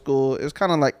old school. It was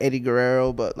kind of like Eddie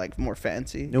Guerrero, but like more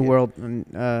fancy. New World,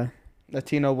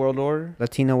 Latino World Order.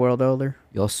 Latino World Order.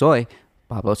 Yo soy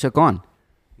Pablo Chacon.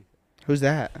 Who's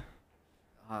that?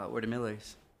 We're the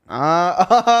Millers.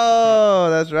 Oh,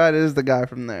 that's right. It is the guy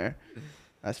from there.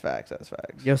 That's facts.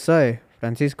 Yo soy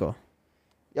Francisco.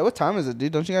 Yeah, what time is it,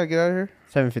 dude? Don't you gotta get out of here?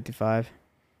 7:55.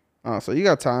 Oh, so you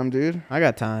got time, dude. I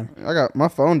got time. My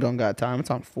phone don't got time.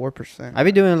 It's on 4%. I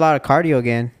be doing a lot of cardio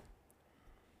again.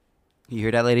 You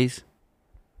hear that, ladies?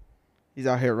 He's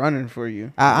out here running for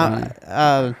you. I'm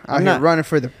Out here not. running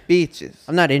for the beaches.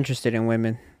 I'm not interested in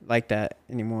women like that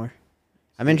anymore.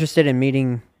 I'm interested in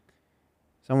meeting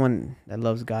someone that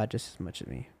loves God just as much as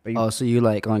me. But Oh, so you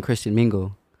like on Christian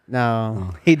Mingle?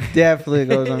 no, He definitely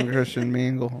goes on Christian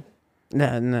Mingle.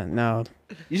 no.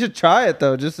 You should try it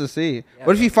though, just to see.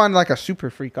 What if you find like a super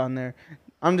freak on there?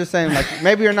 I'm just saying, like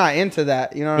maybe you're not into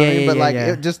that, you know what I mean? But like,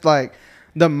 it just like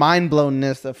the mind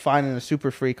blownness of finding a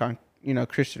super freak on,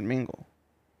 Christian Mingle.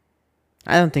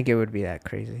 I don't think it would be that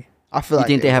crazy. I feel You like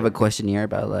think it they have a would. questionnaire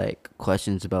about like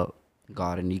questions about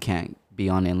God, and you can't be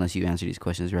on it unless you answer these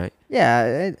questions, right?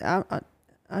 Yeah,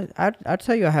 I'd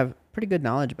tell you I have pretty good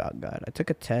knowledge about God. I took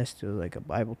a test, it was like a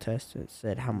Bible test that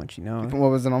said how much you know. What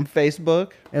was it on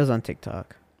Facebook? It was on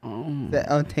TikTok.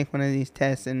 Take one of these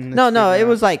tests and No, it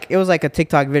was like a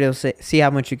TikTok video. See how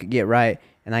much you could get right,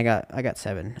 and I got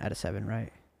 7 out of 7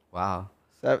 right. Wow.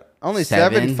 only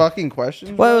seven Seven? fucking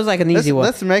questions. Well, it was like an easy one.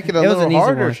 Let's make it a It was little an easy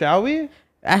harder, one. shall we?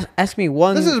 Ask me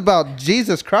one. This is about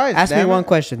Jesus Christ. Ask me damn one it.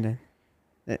 question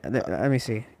then. Let me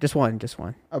see. Just one.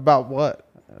 About what?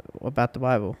 About the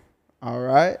Bible. All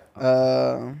right.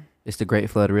 Is the Great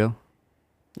Flood real?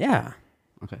 Yeah.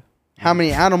 Okay. How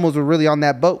many animals were really on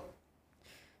that boat?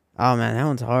 Oh man, that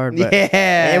one's hard. But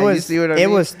Yeah, it was. you see what I it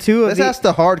mean? was two of Let's the. ask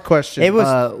the hard question. It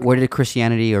was. Where did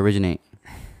Christianity originate?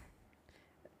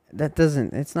 That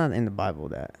doesn't. It's not in the Bible.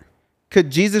 That. Could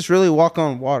Jesus really walk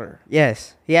on water?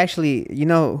 Yes, he actually. You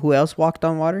know who else walked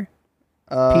on water?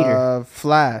 Peter.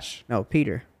 Flash. No,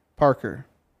 Peter. Parker.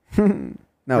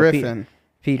 No, Griffin.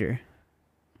 Peter.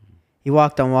 He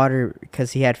walked on water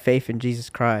because he had faith in Jesus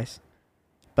Christ,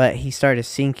 but he started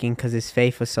sinking because his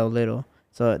faith was so little.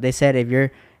 So they said if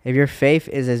your faith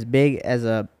is as big as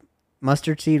a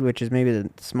mustard seed, which is maybe the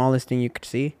smallest thing you could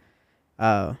see,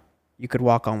 you could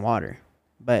walk on water.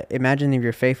 But imagine if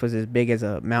your faith was as big as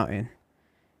a mountain.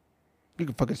 You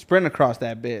could fucking sprint across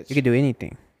that bitch. You could do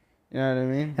anything. You know what I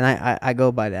mean? And I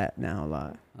go by that now a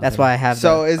lot. That's Okay. why I have.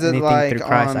 So is it anything like through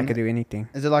Christ? I on- could do anything.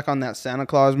 Is it like on that Santa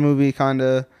Claus movie, kind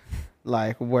of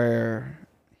like where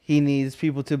he needs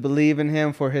people to believe in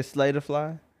him for his sleigh to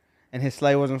fly, and his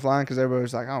sleigh wasn't flying because everybody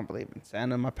was like, "I don't believe in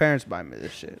Santa. My parents buy me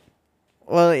this shit."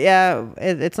 Well, yeah,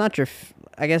 it's not your.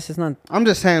 I guess it's not. I'm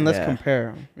just saying, let's Yeah. compare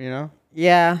them. You know,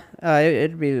 Yeah,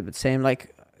 it'd be the same.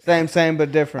 Like, same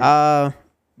but different,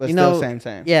 but you still know,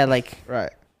 same. yeah, like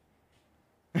Right.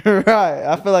 Right.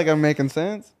 I feel like I'm making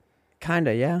sense.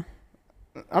 kinda, yeah.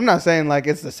 I'm not saying like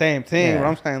it's the same thing, but Yeah.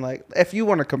 I'm saying like if you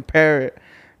want to compare it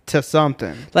to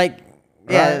something, Like,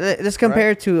 yeah, Right. let's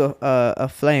compare it to a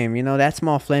flame. You know, that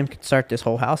small flame could start this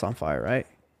whole house on fire, right?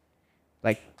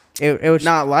 Like, it would.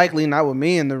 not likely, not with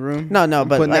me in the room. No, I'm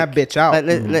but putting like, that bitch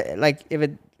out. Like if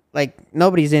it like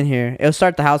nobody's in here, it'll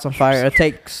start the house on fire. It'll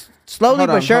take slowly Hold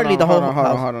on, but surely the whole hold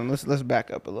house. on. Let's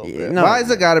back up a little Yeah, bit. no. Why is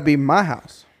it got to be my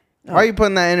house? No. Why are you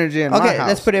putting that energy in my Okay, house?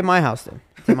 let's put it in my house then.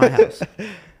 It's in my house.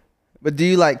 But do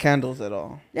you like candles at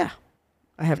all? Yeah,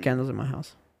 I have candles in my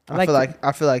house. I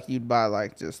feel like you'd buy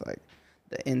like just like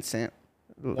the incense.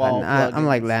 Wall I'm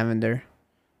like plugins. lavender.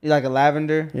 You like a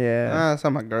lavender? Yeah, That's how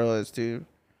my girl is too.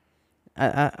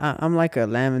 I'm like a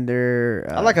lavender.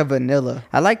 I like a vanilla.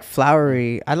 I like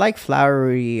flowery. I like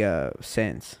flowery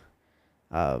scents.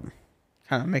 Kind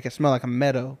of make it smell like a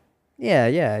meadow. Yeah.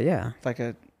 It's like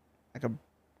a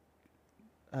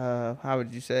how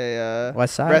would you say What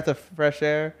side? breath of fresh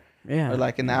air, Yeah. or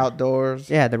like in the outdoors.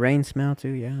 Yeah, the rain smell too.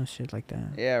 Yeah, shit like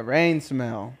that. Yeah, rain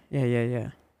smell. Yeah.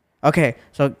 Okay,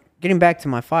 so getting back to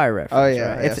my fire reference. Oh,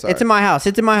 yeah, right? yeah, It's sorry. in my house.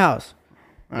 It's in my house.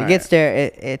 All It gets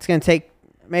there. It's gonna take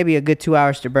maybe a good 2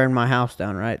 hours to burn my house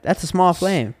down. Right? That's a small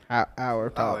flame. hour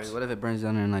tops. What if it burns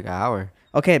down in like an hour?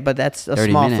 Okay, but that's a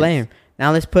 30 small minutes. flame.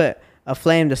 Now let's put a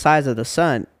flame the size of the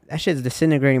sun. That shit's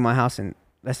disintegrating my house in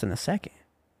less than a second.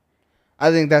 I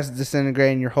think that's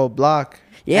disintegrating your whole block.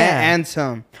 Yeah. and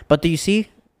some. But do you see?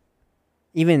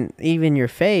 Even your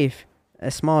faith,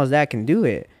 as small as that, can do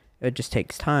it. It just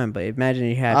takes time. But imagine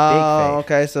you have big faith.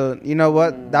 Okay. So you know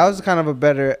what? That was kind of a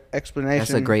better explanation.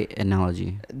 That's a great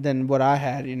analogy. than what I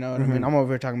had. You know what I mean? Mhm. I'm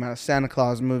over here talking about a Santa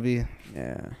Claus movie.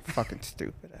 Yeah. Fucking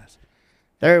stupid ass.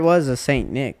 There was a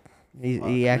Saint Nick. He Fuck,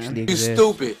 man. actually You exists.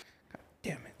 stupid.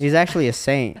 Damn it. He's actually a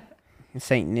saint.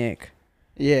 Saint Nick.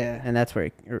 Yeah. And that's where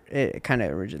it kind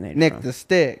of originated Nick from. the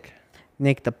stick.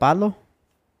 Nick the palo?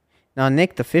 No,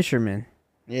 Nick the fisherman.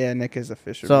 Yeah, Nick is a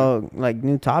fisherman. So, like,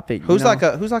 new topic. who's like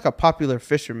a popular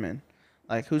fisherman?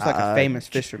 Like who's like a Uh, famous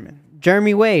fisherman?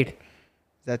 Jeremy Wade. Is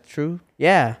that true?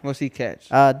 Yeah. What's he catch?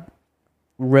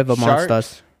 River Sharks?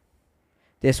 Monsters.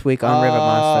 This week on River Oh,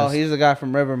 Monsters. he's the guy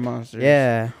from River Monsters.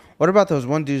 Yeah. What about those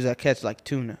one dudes that catch like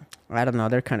tuna? I don't know.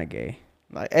 They're kind of gay.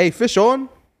 Like, hey, fish on?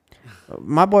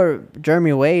 My boy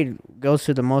Jeremy Wade goes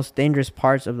to the most dangerous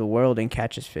parts of the world and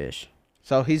catches fish.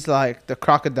 So he's like the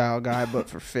crocodile guy, but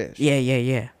for fish.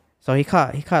 Yeah. So he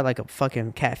caught like a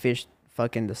fucking catfish,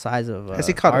 fucking the size of. Has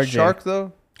he caught RJ. a shark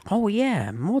though? Oh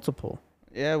yeah, multiple.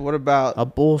 Yeah. What about A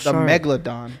bull the shark.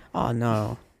 megalodon? Oh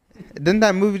no. Didn't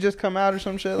that movie just come out or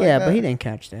some shit like Yeah, that? but he didn't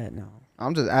catch that. No.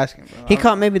 I'm just asking, bro. He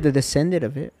caught maybe the descendant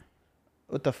of it.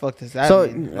 What the fuck does that So-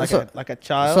 mean? so- Like a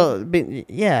child? So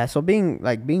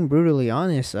being brutally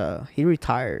honest, he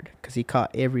retired because he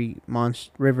caught every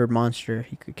river monster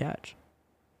he could catch.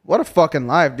 What a fucking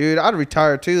life, dude. I'd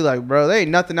retire too. Like, bro, there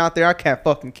ain't nothing out there I can't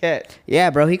fucking catch.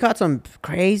 Yeah, bro, he caught some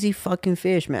crazy fucking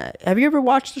fish, man. Have you ever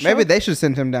watched the show? Maybe they should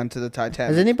send him down to the Titanic.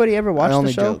 Has anybody ever watched the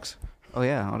Only show? jokes. Oh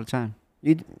yeah, all the time.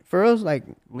 You for us like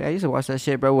Yeah, I used to watch that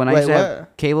shit, bro. When I Wait, used to have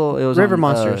what? cable, it was River on,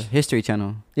 Monsters. History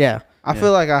Channel. yeah. I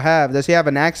feel like I have. Does he have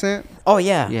an accent? Oh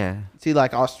yeah, Yeah. Is he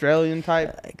like Australian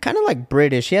type? kind of like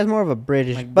British. He has more of a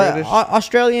British, Like but British?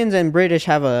 Australians and British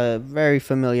have a very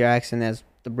familiar accent as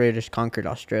the British conquered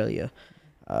Australia.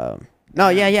 No,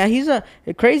 yeah, he's a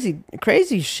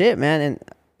crazy shit, man. And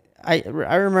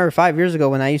I remember 5 years ago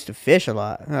when I used to fish a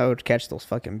lot. I would catch those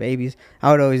fucking babies.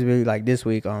 I would always be like, this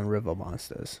week on River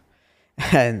Monsters,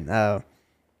 and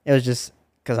it was just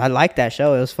because I liked that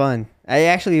show. It was fun.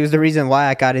 It was the reason why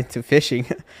I got into fishing.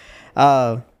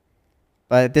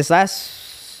 But this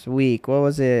last week, what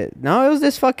was it? No, it was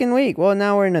this fucking week. Well,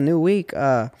 now we're in a new week.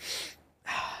 Trying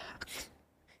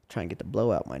to get the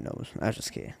blow out my nose. I was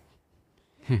just kidding.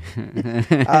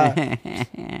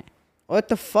 What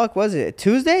the fuck was it?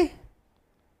 Tuesday?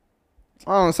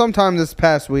 Oh, sometime this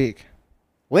past week.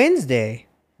 Wednesday?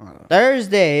 I don't know.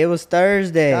 Thursday. It was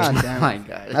Thursday. God Oh damn. my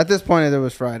god. At this point, it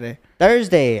was Friday.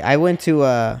 Thursday. I went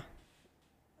to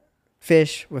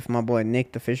fish with my boy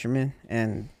Nick the fisherman,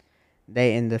 and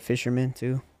they and the fisherman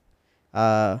too.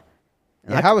 Yeah,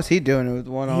 how was he doing it with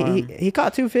one arm? He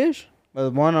caught 2 fish.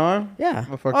 With one arm? Yeah.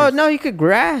 Motherfuckers. Oh no, he could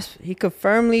grasp. He could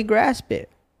firmly grasp it.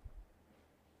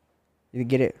 You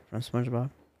get it from SpongeBob?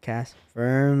 Cast.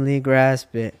 Firmly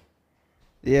grasp it.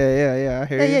 Yeah. I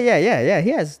hear you.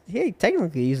 Yeah. He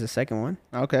technically used the second one.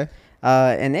 Okay.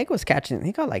 And Nick was catching.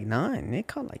 He caught like 9. Nick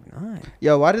caught like 9.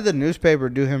 Yo, why did the newspaper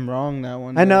do him wrong that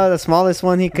one I day? know the smallest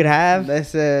one he could have. They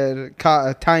said caught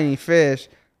a tiny fish.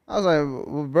 I was like,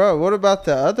 well, bro, what about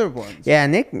the other ones? Yeah,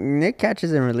 Nick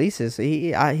catches and releases.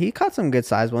 He caught some good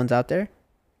sized ones out there.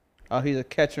 Oh, he's a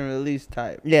catch and release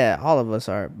type. Yeah, all of us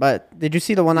are. But did you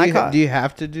see the one I caught? Do you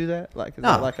have to do that? Like, is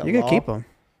No, that like a you can law? keep them.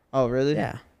 Oh, really?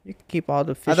 Yeah, you can keep all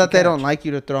the fish. I you thought they don't catch. like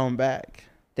you to throw them back.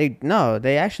 They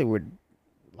actually would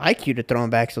like you to throw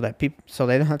them back so that so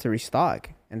they don't have to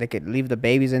restock and they could leave the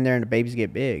babies in there and the babies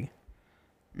get big.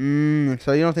 So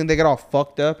you don't think they get all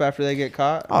fucked up after they get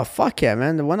caught? Oh fuck yeah,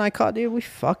 man! The one I caught, dude, we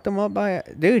fucked him up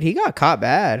dude. He got caught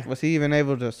bad. Was he even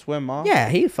able to swim off? Yeah,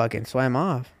 he fucking swam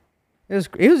off. It was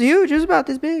huge. It was about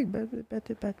this big,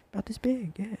 about this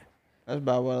big. Yeah. That's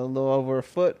about what, a little over a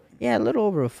foot. Yeah, a little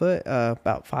over a foot.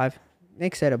 About 5.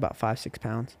 Nick said about 5-6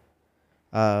 pounds.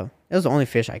 It was the only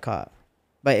fish I caught,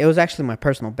 but it was actually my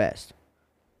personal best.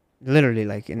 Literally,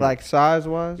 Like size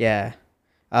wise? Yeah.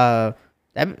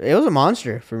 It was a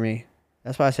monster for me.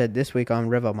 That's why I said this week on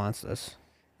River Monsters.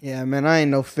 Yeah, man, I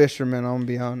ain't no fisherman, I'm gonna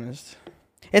be honest.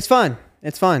 It's fun.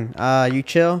 It's fun. You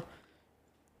chill.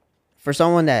 For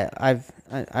someone that I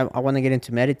want to get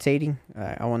into meditating.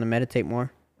 I want to meditate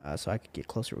more, so I could get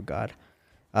closer with God.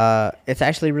 It's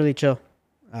actually really chill.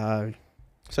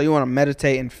 So you want to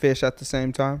meditate and fish at the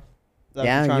same time? Is that what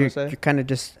you're trying to say? You're kind of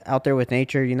just out there with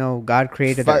nature. You know, God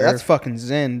created the That's earth. fucking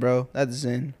zen, bro. That's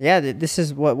zen. Yeah, this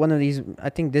is what one of these. I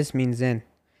think this means Zen.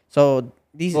 So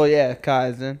these Well, yeah,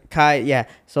 Kai zen. Kai. Yeah.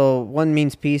 So one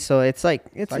means peace. So it's like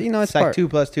it's Like, you know it's like part. 2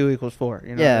 + 2 = 4.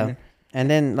 You know Yeah. what I mean? And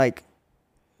then like,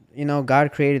 you know,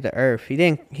 God created the earth. He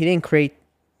didn't create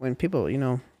when people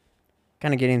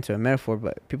kind of get into a metaphor,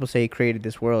 but people say he created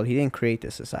this world. He didn't create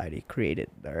this society. He created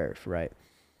the earth, right?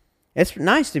 It's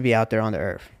nice to be out there on the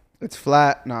earth. It's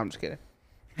flat. No, I'm just kidding.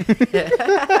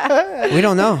 We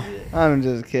don't know. I'm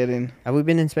just kidding. Have we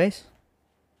been in space?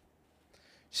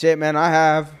 Shit, man, I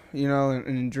have,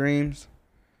 in dreams.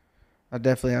 I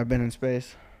definitely have been in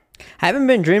space. I haven't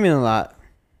been dreaming a lot.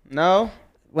 No?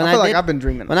 When I feel I like did- I've been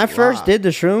dreaming When a I first lot. did the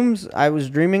shrooms, I was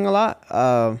dreaming a lot.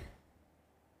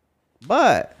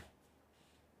 But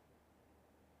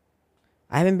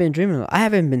I haven't been dreaming. I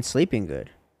haven't been sleeping good.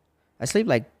 I sleep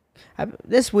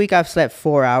this week I've slept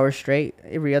 4 hours straight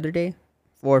every other day,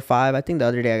 4 or 5. I think the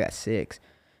other day I got 6.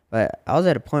 But I was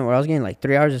at a point where I was getting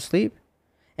 3 hours of sleep.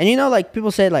 And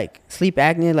people say sleep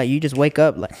apnea, you just wake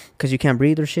up because you can't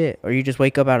breathe or shit, or you just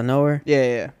wake up out of nowhere.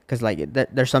 Yeah. Because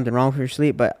there's something wrong with your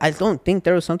sleep. But I don't think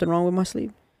there was something wrong with my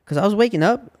sleep. Because I was waking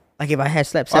up if I had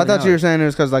slept 7 I thought you were hours. saying it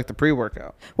was because, the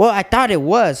pre-workout. Well, I thought it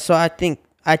was. So I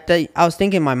was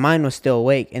thinking my mind was still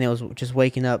awake and it was just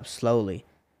waking up slowly.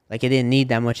 It didn't need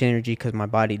that much energy because my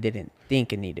body didn't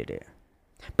think it needed it.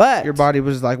 But Your body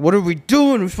was like, what are we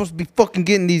doing? We're supposed to be fucking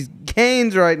getting these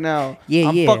gains right now. Yeah,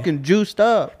 I'm yeah. fucking juiced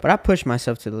up. I pushed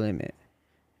myself to the limit.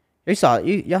 Y'all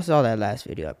saw that last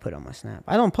video I put on my Snap.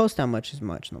 I don't post that much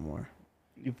no more.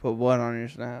 You put what on your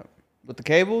Snap? With the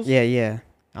cables? Yeah.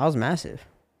 I was massive.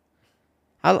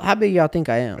 How big y'all think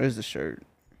I am? Where's the shirt?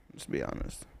 Let's be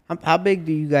honest. How big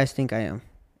do you guys think I am?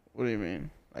 What do you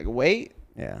mean? Weight?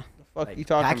 Yeah. The fuck you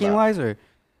talking Packing about? wise or?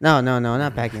 No,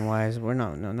 not packing wise. We're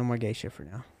no more gay shit for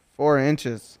now. 4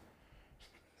 inches.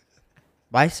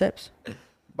 Biceps?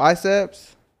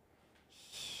 Biceps?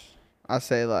 I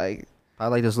say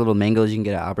Probably like those little mangoes you can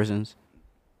get at Albertsons.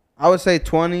 I would say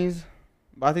 20s,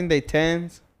 but I think they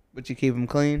 10s, but you keep them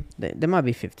clean. They might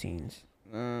be 15s.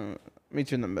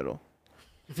 Meet you in the middle.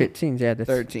 15s, yeah. That's,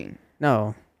 13.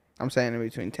 No, I'm saying in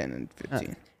between 10 and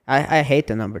 15. I hate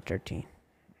the number 13.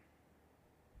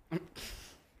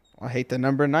 I hate the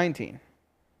number 19.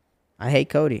 I hate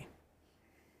Cody.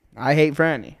 I hate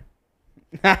Franny.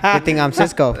 Good thing I'm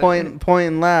Cisco. Point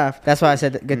and laugh. That's why I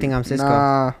said good thing I'm Cisco.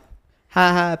 Nah.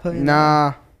 Ha ha. Point and Nah.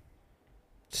 laugh.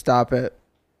 Stop it.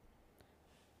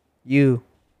 You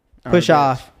All push right,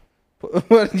 off. bitch.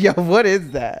 What? Yo, what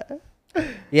is that?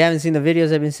 You haven't seen the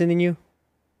videos I've been sending you?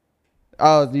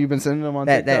 Oh, you've been sending them on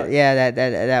TikTok?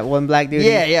 That one black dude.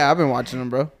 Yeah, I've been watching them,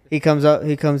 bro. He comes up.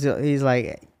 He's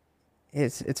like,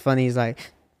 it's funny. He's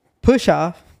like, push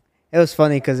off. It was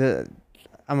funny because I'm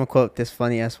gonna quote this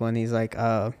funny ass one. He's like,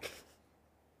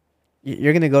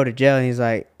 you're gonna go to jail, and he's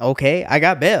like, okay, I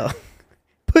got bail.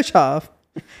 Push off.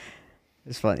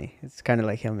 It's funny. It's kind of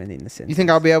like him ending the sentence. You think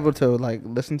I'll be able to like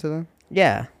listen to them?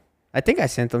 Yeah, I think I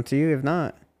sent them to you. If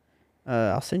not,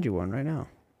 I'll send you one right now.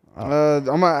 I'm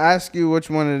gonna ask you which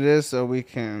one it is so we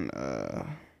can do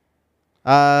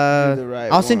the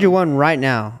right I'll send you one right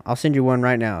now.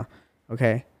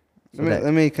 Okay. So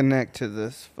let me connect to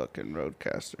this fucking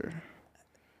Roadcaster.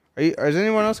 Is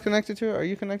anyone else connected to it? Are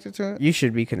you connected to it? you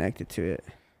should be connected to it.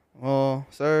 Well,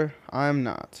 sir, I'm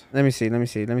not. Let me see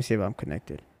if I'm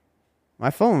connected. My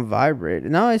phone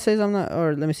vibrated. No, it says I'm not.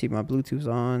 Or let me see. My Bluetooth's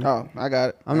on. Oh, I got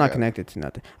it. I'm not connected to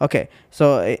nothing. Okay,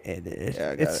 so Yeah,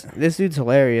 I got it's it. this dude's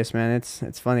hilarious, man.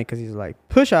 It's funny because he's like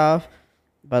push off,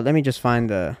 but let me just find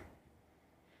it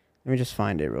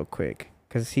real quick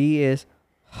because he is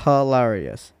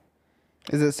hilarious.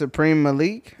 Is it Supreme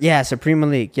Malik? Yeah, Supreme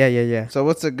Malik. Yeah. So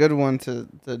what's a good one to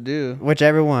do?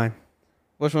 Whichever one.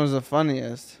 Which one's the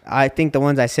funniest? I think the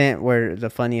ones I sent were the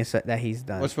funniest that he's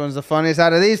done. Which one's the funniest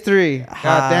out of these three?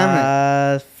 God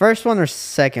damn it. First one or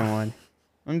second one?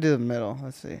 Let me do the middle.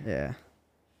 Let's see. Yeah.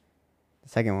 The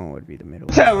second one would be the middle.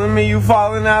 Telling me you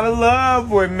falling out of love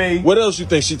with me. What else you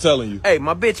think she telling you? Hey,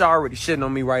 my bitch already shitting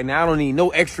on me right now. I don't need no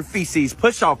extra feces.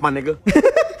 Push off, my nigga.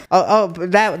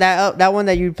 That one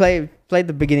that you played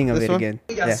the beginning of This it one? again.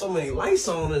 We got Yeah. so many lights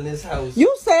on in this house.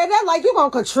 You said that like you gonna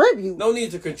contribute. No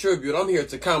need to contribute. I'm here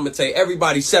to commentate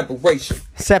everybody's separation.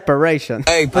 Separation.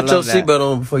 Hey, I put your love that. seatbelt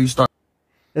on before you start.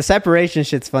 The separation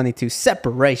shit's funny too.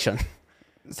 Separation.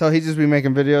 So he just be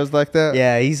making videos like that?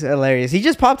 Yeah, he's hilarious. He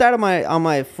just popped out of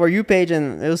my For You page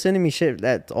and it was sending me shit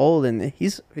that's old and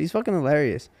he's fucking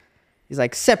hilarious. He's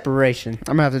like separation.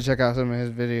 I'm gonna have to check out some of his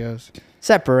videos.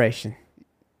 Separation.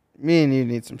 Me and you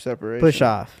need some separation. Push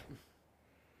off.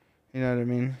 You know what I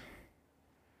mean?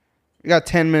 You got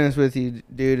 10 minutes with you,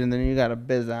 dude, and then you got a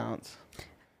biz ounce.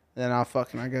 Then I'll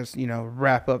fucking, I guess,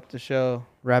 wrap up the show.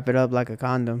 Wrap it up like a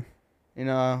condom.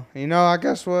 I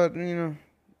guess what,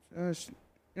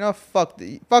 fuck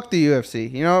the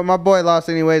UFC. My boy lost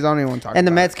anyways. I don't even want to talk And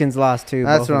the about it. Mexicans lost too.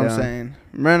 That's both what of I'm them. saying.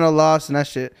 Moreno lost and that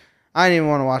shit. I didn't even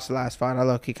want to watch the last fight. I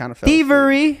low-key kind of felt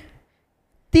Thievery.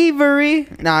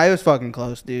 Nah, it was fucking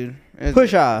close, dude.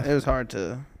 Push off. It was hard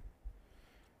to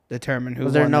determine who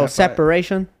Was there won no that fight.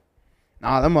 separation?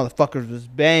 Nah, them motherfuckers was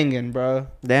banging, bro.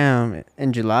 Damn.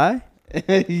 In July?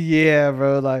 Yeah,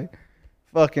 bro. Like,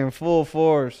 fucking full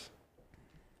force.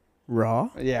 Raw?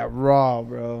 Yeah, raw,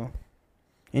 bro.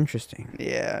 Interesting.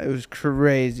 Yeah, it was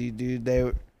crazy, dude. They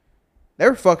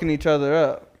were fucking each other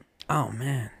up. Oh,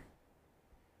 man.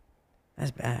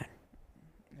 That's bad.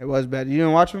 It was bad. You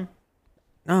didn't watch them?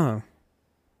 No.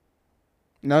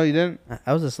 No, you didn't?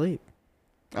 I was asleep.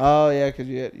 Oh, yeah, because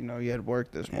you had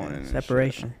work this morning. and shit.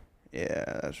 Separation.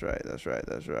 Yeah, that's right.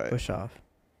 Push off.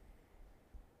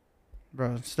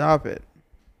 Bro, stop it.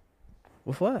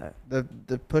 With what? The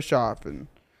push off and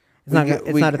It's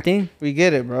not a thing. we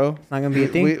get it, bro. It's not gonna be a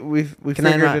thing. We Can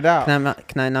I figured not? it out.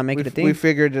 Can I not make it a thing? We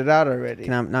figured it out already.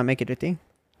 Can I not make it a thing?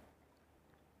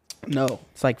 No.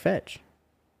 It's like fetch.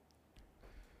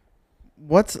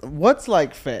 What's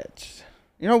like fetch?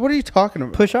 What are you talking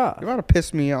about? Push off. You're about to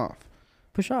piss me off.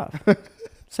 Push off.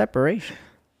 Separation.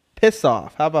 Piss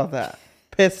off. How about that?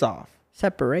 Piss off.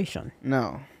 Separation.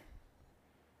 No.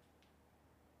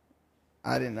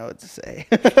 I didn't know what to say.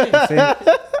 I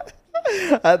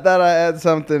thought I had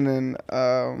something in.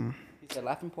 You said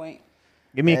laughing point.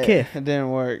 Give me a kiss. It didn't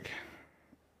work.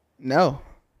 No.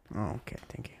 Oh, okay.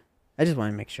 Thank you. I just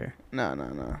want to make sure. No.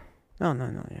 No.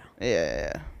 Yeah.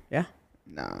 Yeah. Yeah.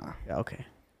 Nah. Yeah. Okay.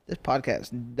 This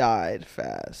podcast died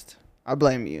fast. I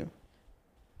blame you.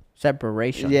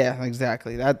 Separation. Yeah,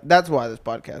 exactly. That's why this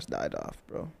podcast died off,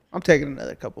 bro. I'm taking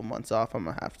another couple months off. I'm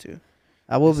gonna have to.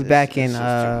 We'll be back this in is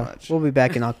too much. we'll be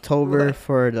back in October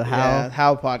for the Yeah, How.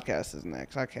 How podcast is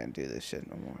next. I can't do this shit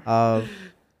no more.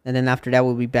 And then after that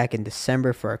we'll be back in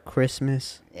December for our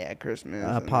Christmas. Yeah, Christmas.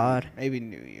 Uh, and pod. maybe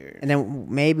New Year's. And then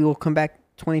maybe we'll come back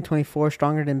 2024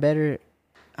 stronger than better.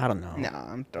 I don't know.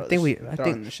 Nah, I'm throwing, I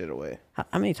throwing think- this shit away. How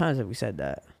many times have we said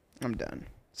that? I'm done.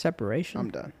 Separation?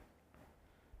 I'm done.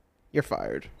 You're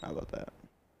fired. How about that?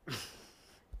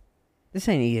 This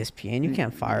ain't ESPN. You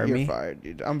can't fire You're me. fired,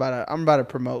 dude. I'm about to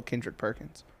promote Kendrick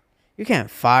Perkins. You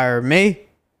can't fire me.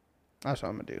 That's what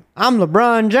I'm gonna do. I'm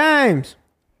LeBron James.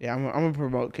 Yeah, I'm gonna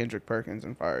promote Kendrick Perkins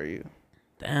and fire you.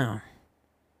 Damn.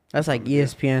 That's like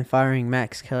ESPN firing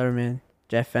Max Kellerman,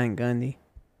 Jeff Van Gundy.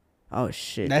 Oh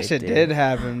shit. That they shit did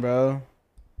happen, bro.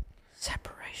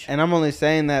 Separation. And I'm only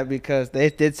saying that because they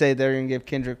did say they're gonna give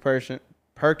Kendrick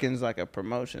Perkins like a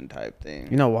promotion type thing.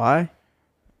 You know why?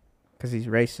 Because he's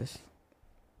racist.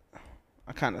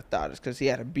 I kind of thought it's because he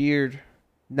had a beard.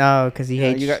 No, because he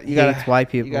hates, you gotta, hates white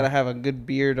people. You gotta have a good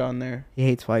beard on there. He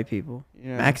hates white people.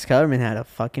 Yeah. Max Kellerman had a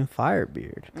fucking fire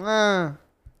beard.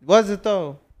 Was it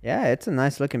though? Yeah, it's a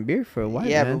nice looking beard for a white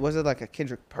Yeah, man. but was it like a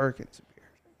Kendrick Perkins beard?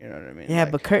 You know what I mean? Yeah,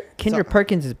 Like, but Kendrick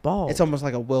Perkins is bald. it's almost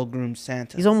like a well-groomed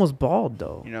Santa. He's almost bald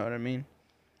though. You know what I mean?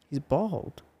 He's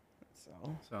bald.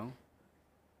 So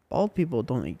Bald people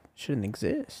shouldn't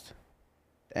exist.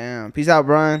 Damn. Peace out,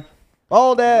 Brian.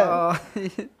 Bald ass.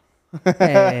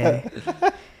 Hey,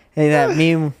 hey, that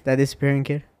meme, that disappearing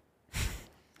kid.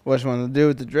 What you want to do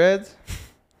with the dreads?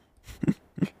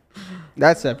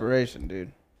 That's separation,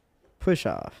 dude. Push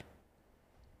off.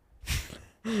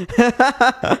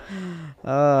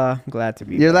 I'm glad to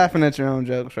be You're back. laughing at your own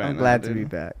jokes right now. I'm glad to dude. be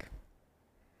back.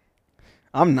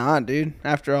 I'm not, dude.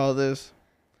 After all this.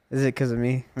 Is it because of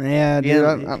me? Yeah, dude. You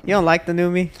don't like the new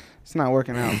me? It's not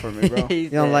working out for me, bro. You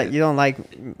don't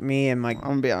like me and my I'm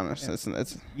gonna be honest.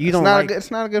 It's You don't like-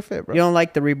 it's not a good fit, bro. you don't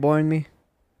like the reborn me?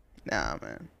 Nah,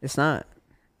 man. It's not.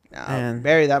 Nah, Man.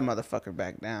 bury that motherfucker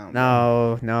back down.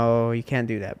 bro. No, you can't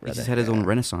do that, he brother. just had his own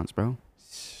renaissance, bro.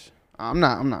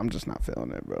 I'm just not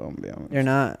feeling it, bro. I'm gonna be honest. You're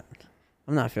not.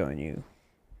 I'm not feeling you.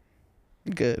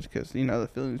 Good, because you know the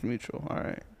feeling's mutual. All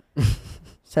right.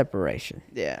 Separation.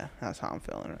 Yeah, that's how I'm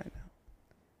feeling right now.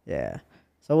 Yeah.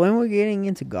 So when we're getting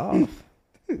into golf,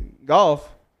 Golf.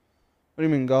 What do you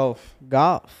mean golf?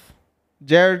 golf.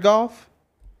 Jared Golf?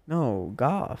 No,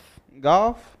 golf.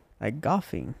 Golf? Like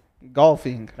golfing,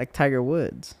 Golfing. like Tiger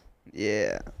Woods.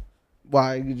 Yeah.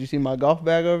 Why? Did you see my golf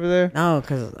bag over there? No,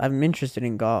 because I'm interested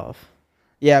in golf.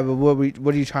 Yeah, but what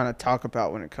are you trying to talk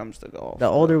about when it comes to golf? The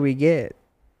older we get,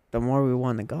 the more we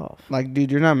want to golf. Like,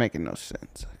 dude, you're not making no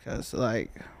sense. Because,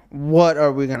 like, what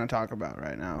are we gonna talk about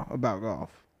right now about golf?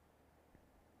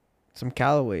 Some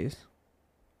Callaways.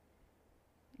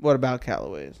 What about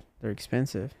Callaways? They're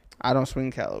expensive. I don't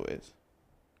swing Callaways.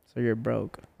 So you're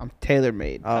broke. I'm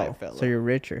tailor-made Oh, type fella. so you're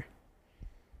richer.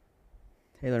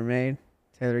 Tailor made,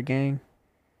 Taylor gang.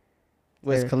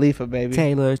 Wiz Taylor- Khalifa, baby.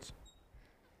 Taylor's.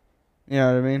 You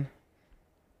know what I mean?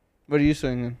 What are you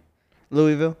swinging?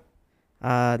 Louisville?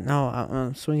 No,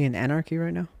 I'm swinging Anarchy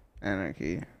right now.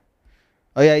 Anarchy.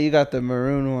 Oh, yeah, you got the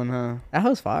maroon one, huh? That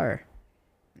house fire.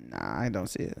 Nah, I don't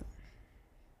see it.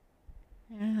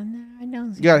 Yeah, no, I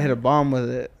don't. You gotta hit a bomb with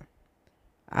it.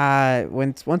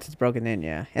 Once it's broken in,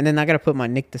 yeah, and then I gotta put my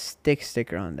Nick the Stick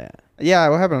sticker on that. Yeah,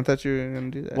 what happened? I thought you were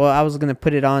gonna do that. Well, I was gonna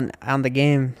put it on the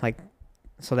game, like,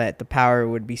 so that the power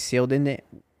would be sealed in it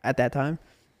at that time,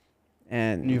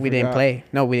 and You we didn't forgot. play.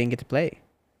 No, we didn't get to play.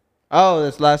 Oh,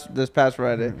 this past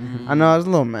Friday. I know, I was a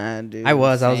little mad, dude. I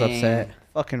was Same. upset.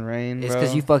 Fucking rain, It's bro.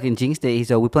 because you fucking jinxed it. He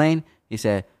said, "We playing?" He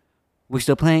said, "We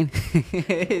still playing?"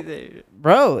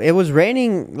 Bro, it was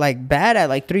raining like bad at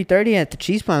like 3:30 at the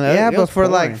cheese plant. Yeah, It but was for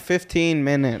like pouring. 15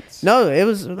 minutes. No, it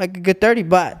was like a good 30.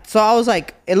 But so I was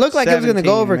like, it looked like it was gonna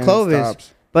go 17 over minutes Clovis,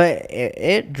 tops. but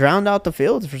it drowned out the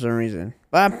fields for some reason.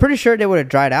 But I'm pretty sure they would have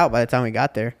dried out by the time we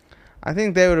got there. I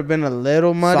think they would have been a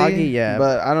little muddy. Soggy, yeah.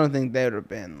 But I don't think they would have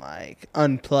been like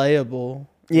unplayable.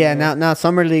 Yeah, You know? now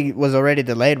Summer League was already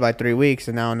delayed by 3 weeks,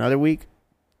 and now another week.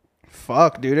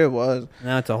 Fuck, dude, it was.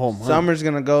 Now it's a whole month. Summer's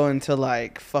gonna go until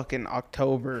like fucking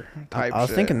October type I was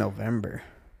shit. thinking November.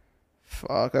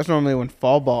 Fuck, that's normally when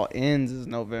fall ball ends, is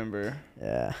November.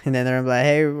 Yeah, and then they're like,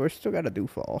 hey, we're still gotta do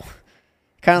fall.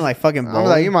 Kind of like fucking I'm bowling.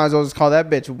 like, you might as well just call that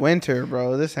bitch winter,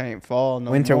 bro. This ain't fall no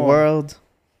Winter more. World.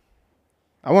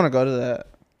 I want to go to that.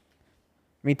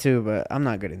 Me too, but I'm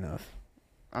not good enough.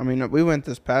 I mean, we went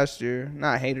this past year.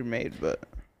 Not hater made, but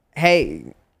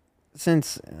Hey,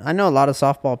 since I know a lot of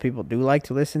softball people do like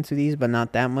to listen to these, but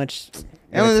not that much.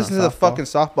 and we when it's listen to on the softball. fucking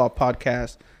softball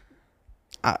podcast.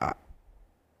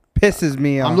 Pisses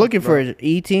me off. I'm looking for bro. an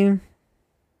E team.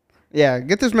 Yeah,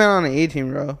 get this man on an E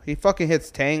team, bro. He fucking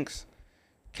hits tanks,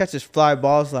 catches fly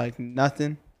balls like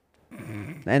nothing.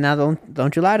 And now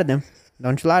don't you lie to them.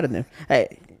 Don't you lie to them.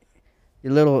 Hey,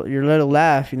 your little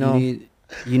laugh, you know.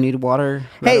 You need water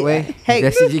right Hey, away? hey.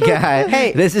 This is your guy.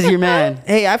 Hey. This is your man.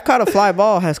 Hey, I've caught a fly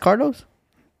ball. Has Carlos?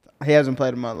 He hasn't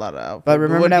played him a lot of outfield. But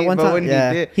remember when that one time? when Yeah.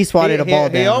 he did, He swatted a ball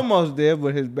He down. almost did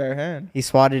with his bare hand. He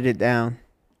swatted it down.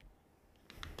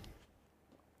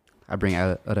 I bring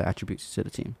other attributes to the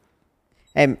team.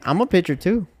 Hey, I'm a pitcher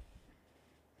too.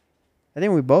 I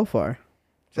think we both are.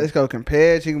 Cisco can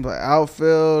pitch. He can play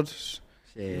outfield.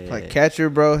 Shit. Play catcher,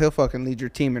 bro. He'll fucking lead your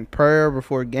team in prayer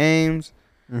before games.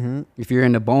 Mm-hmm. If you're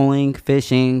into bowling,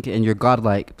 fishing, and you're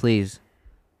godlike, please.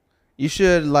 You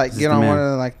should like This is get the on man. one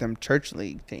of like them church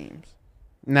league teams.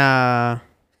 Nah,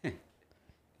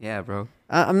 Yeah, bro.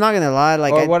 I'm not gonna lie.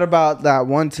 Like, Or what about that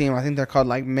one team? I think they're called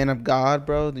like Men of God,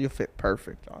 bro. You'll fit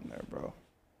perfect on there, bro.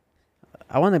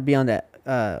 I want to be on that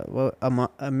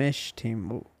Amish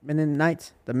team,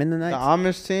 Mennonites, the The Mennonites.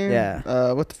 Amish team.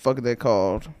 Yeah. What the fuck are they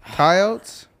called?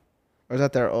 Coyotes? Or is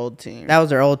that their old team? That was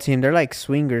their old team. They're like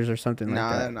swingers or something Nah,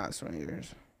 like they're that. not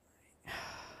swingers.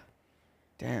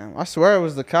 Damn, I swear it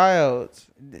was the Coyotes.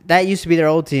 That used to be their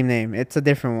old team name. It's a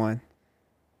different one.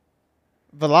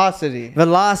 Velocity.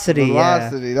 Velocity.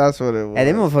 Velocity. That's what it was. Yeah.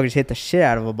 Hey, them motherfuckers hit the shit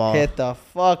out of a ball. Hit the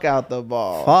fuck out the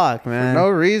ball. Fuck, For man. no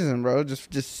reason, bro.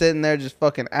 Just sitting there, just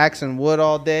fucking axing wood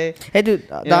all day. Hey, dude,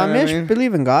 the You know what I Amish mean?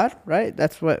 believe in God, right?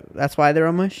 That's why they're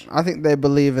Amish. I think they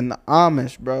believe in the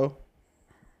Amish, bro.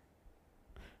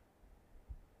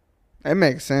 It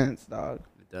makes sense, dog.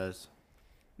 It does.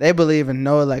 They believe in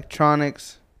no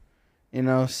electronics,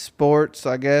 sports,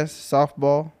 I guess,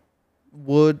 softball,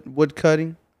 wood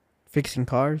cutting, Fixing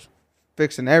cars.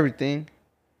 fixing everything,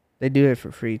 They do it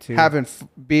for free too. having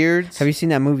beards. Have you seen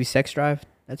that movie Sex Drive?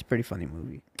 That's a pretty funny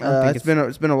movie. I don't think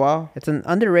It's been a while. it's an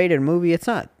underrated movie. It's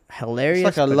not hilarious.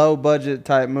 It's like a but, low budget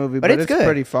type movie, but but it's it's good.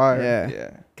 pretty fire. Yeah. Yeah.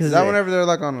 'Cause Is that it- whenever they're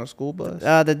like on a school bus?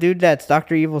 the dude that's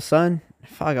Dr. Evil's son.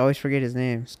 Fuck, I always forget his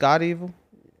name. Scott Evil?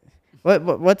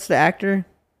 What's the actor?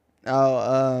 Oh,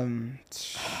 Oh,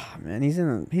 man,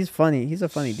 he's funny. He's a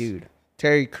funny dude.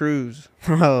 Terry Crews.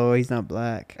 Oh, he's not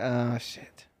black.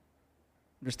 Shit.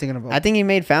 I'm just thinking about. I think he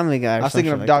made Family Guy. I was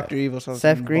thinking of Dr. Evil. So I was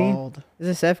Seth thinking Green? bald. Is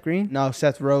it Seth Green? No,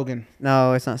 Seth Rogen.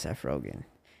 No, it's not Seth Rogen.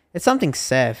 It's something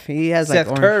Seth. He has like Seth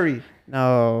orange. Curry.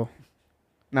 No,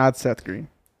 Not Seth Green.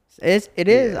 it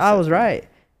is. Yeah, I was Seth Green. right.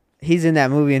 He's in that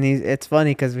movie, and it's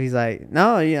funny because he's like,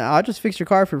 no, I'll just fix your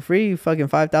car for free. Fucking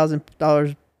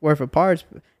 $5,000 worth of parts.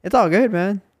 It's all good,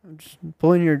 man. I'm just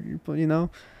pulling I'm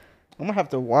gonna have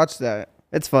to watch that.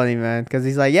 It's funny, man, because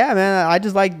he's like, yeah, man, I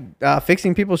just like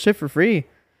fixing people's shit for free.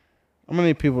 I'm gonna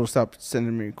need people to stop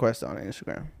sending me requests on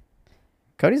Instagram.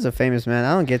 Cody's a famous man.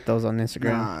 I don't get those on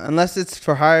Instagram. Nah, unless it's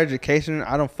for higher education,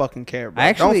 I don't fucking care, bro. I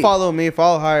actually- Don't follow me.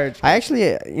 Follow higher education. I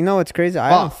actually, what's crazy? I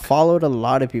have Fuck. followed a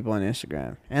lot of people on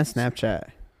Instagram and Snapchat.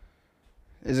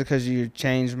 Is it because you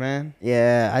changed, man?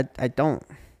 Yeah, I don't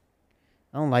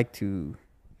like to.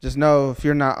 Just know if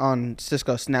you're not on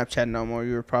Cisco Snapchat no more,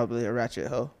 you were probably a ratchet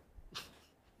hoe.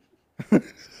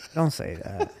 Don't say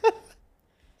that.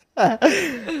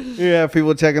 You have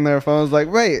people checking their phones like,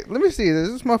 wait, let me see.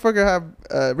 Does this motherfucker have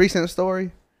a recent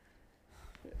story?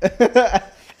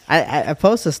 I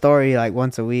post a story like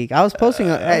once a week. I was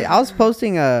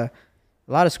posting a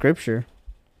lot of scripture.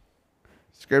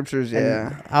 Scriptures, And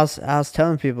yeah. I was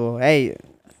telling people, hey,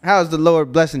 How's the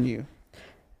Lord blessing you?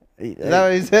 Is that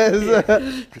what he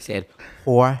says? He said,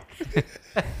 whore.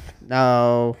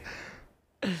 no.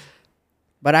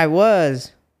 But I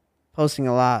was posting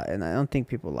a lot, and I don't think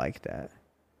people like that.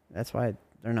 That's why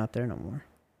they're not there no more.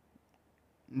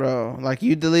 Bro, like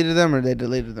you deleted them or they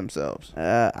deleted themselves?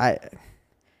 Because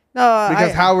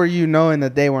I how were you knowing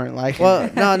that they weren't liking well,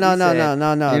 it? no. You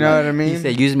know what I mean? He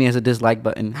said, use me as a dislike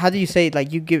button. How do you say,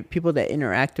 like, you give people that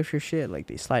interact with your shit, like,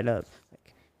 they slide up?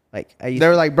 Like I used They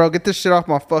were like, bro, get this shit off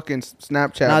my fucking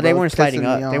Snapchat. no, they bro. weren't It's sliding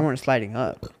pissing me up. They off." weren't sliding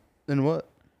up Then what?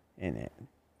 in it.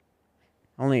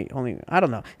 Only, I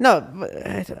don't know. No,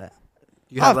 but,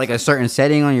 You have like a certain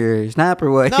setting on your Snap or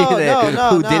what?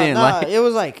 Who didn't like?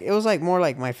 It was like more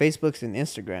like my Facebooks and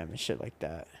Instagram and shit like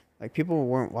that. Like people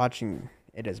weren't watching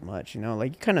it as much,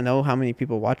 Like you kind of know how many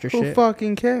people watch your Who shit.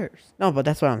 fucking cares? No, but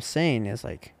that's what I'm saying is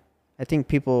like, I think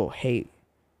people hate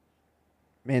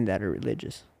men that are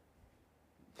religious.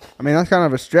 I mean, that's kind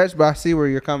of a stretch, but I see where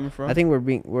you're coming from. I think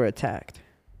we're attacked.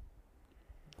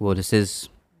 Well, this is,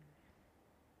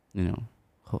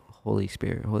 Holy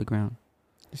Spirit, holy ground.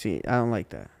 See, I don't like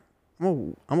that.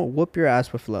 I'm gonna whoop your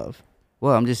ass with love.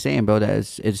 Well, I'm just saying, bro,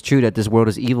 that it's true that this world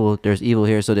is evil. There's evil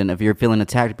here. So then if you're feeling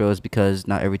attacked, bro, it's because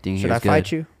not everything Should here I is good.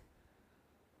 fight you?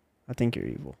 I think you're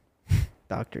evil.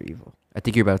 Dr. Evil. I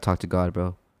think you're about to talk to God,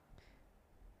 bro.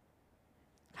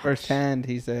 First hand,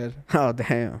 he said. Oh,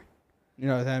 damn. You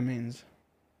know what that means?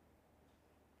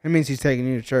 It means he's taking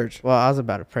you to church. Well, I was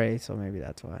about to pray, so maybe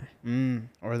that's why.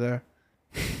 Or there.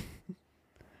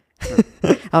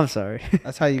 I'm sorry.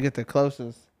 That's how you get the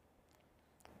closest.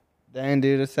 Dang,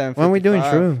 dude, it's 7:55. When are we doing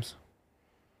shrooms?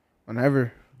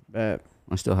 Whenever. But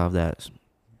I still have that.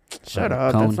 shut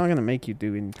up. Cone. That's not going to make you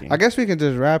do anything. I guess we can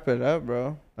just wrap it up,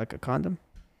 bro. Like a condom?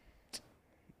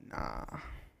 Nah.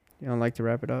 You don't like to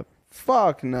wrap it up?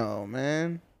 Fuck no,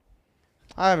 man.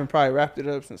 I haven't probably wrapped it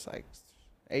up since like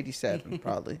 87,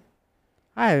 probably.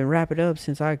 I haven't wrapped it up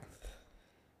since I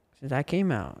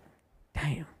came out.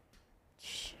 Damn.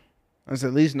 It's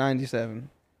at least 97.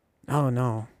 Oh,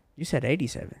 no. You said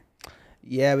 87.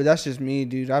 Yeah, but that's just me,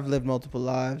 dude. I've lived multiple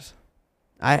lives.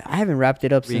 I haven't wrapped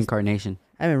it up since... Reincarnation.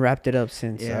 I haven't wrapped it up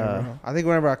since... Yeah, bro. I think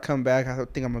whenever I come back, I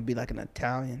think I'm going to be like an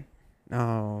Italian.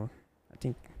 No.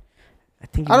 I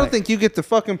think I don't think you get the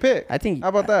fucking pick. I think... How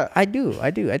about that? I do.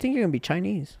 I think you're going to be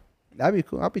Chinese. That'd be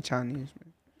cool. I'll be Chinese,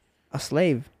 man. A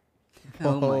slave.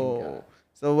 Oh my God.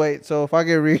 So wait, so if I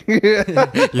get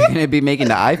You're gonna be making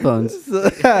the iPhones.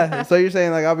 so you're saying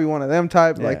like I'll be one of them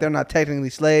type, Yeah. like they're not technically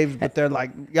slaves, but they're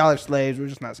like y'all are slaves. We're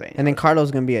just not saying. And then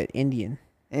Carlos going to be an Indian.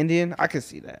 Indian, I could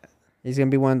see that. He's going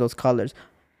to be one of those colors.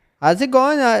 How's it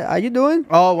going? How you doing?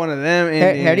 Oh, one of them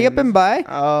Indians. Hurry up and buy.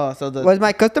 Oh, so the Was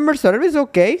my customer service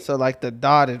okay? so like the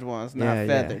dotted ones, not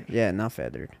feathered. Yeah, not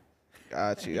feathered.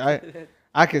 Got you.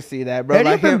 I could see that, bro. Hurry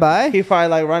Like up and him, buy. he probably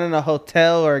like running a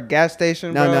hotel or a gas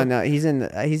station. bro. No. He's in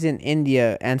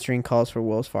India answering calls for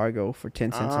Wells Fargo for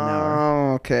 10 cents an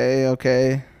hour. Oh,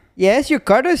 okay. Yes, your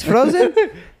card is frozen.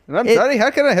 I'm It- sorry. How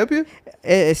can I help you?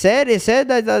 it said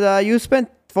that you spent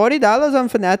 $40 on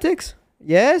Fanatics.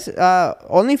 Yes,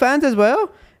 OnlyFans as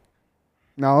well.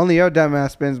 No, only your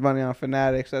dumbass spends money on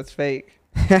Fanatics. That's fake.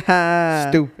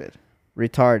 Stupid.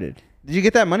 Retarded. Did you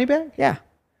get that money back? Yeah.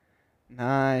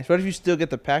 Nice. What if you still get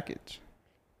the package?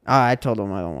 I told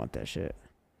him I don't want that shit.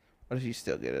 What if you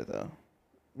still get it though?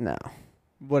 No.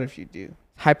 What if you do?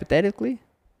 Hypothetically,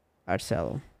 I'd sell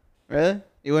them. Really?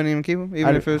 You wouldn't even keep them, even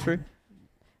I'd- if it was free?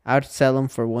 I'd sell them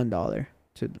for $1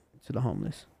 to the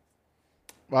homeless.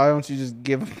 Why don't you just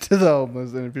give them to the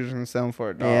homeless? And if you're just gonna sell them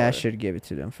for $1, Yeah, I should give it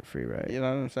to them for free, right? You know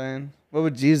what I'm saying? What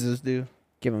would Jesus do?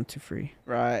 Give them to free.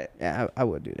 Right. Yeah, I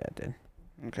would do that then.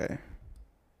 Okay.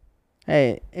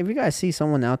 Hey, if you guys see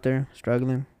someone out there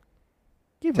struggling,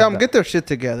 Tell them get their shit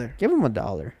together. give them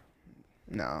 $1.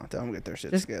 No, tell them get their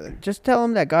shit Just- together. Just tell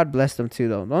them that God blessed them too,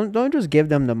 though. Don't just give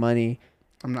them the money.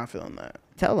 I'm not feeling that.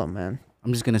 Tell them, man.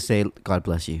 I'm just gonna say, God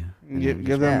bless you. And then Give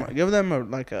just- them a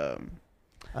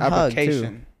A hug, too.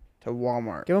 application to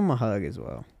Walmart. Give them a hug as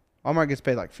well. Walmart gets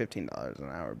paid like $15 an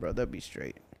hour, bro. They'll be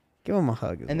straight. Give them a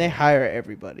hug. As And well. they hire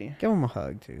everybody. give them a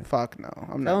hug too. Fuck no.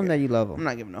 I'm Tell them that you love I'm them.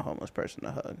 not giving a homeless person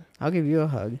a hug. I'll give you a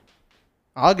hug.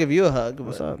 I'll give you a hug,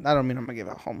 What's but up? that don't mean I'm gonna give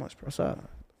a homeless person. What's up?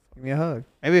 Give me a hug.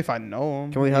 Maybe if I know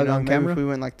him. Can we hug on maybe camera? If we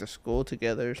went like to school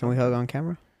together. Or Can we something. hug on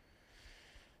camera?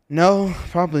 No,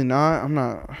 probably not. I'm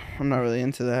not really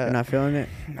into that. You're not feeling it?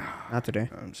 Nah. Not today. You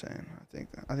know what I'm saying.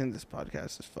 I think this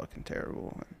podcast is fucking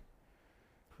terrible. And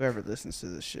whoever listens to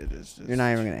this shit is just You're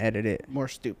not even gonna edit it. more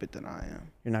stupid than I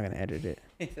am. You're not gonna edit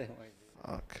it.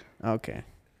 Fuck. Okay.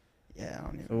 Yeah, I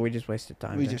don't even. So we just wasted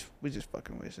time. we then. just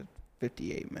fucking wasted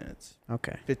 58 minutes,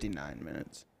 Okay. 59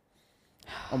 minutes,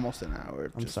 almost an hour.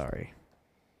 of I'm just- sorry.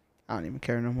 I don't even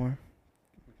care no more.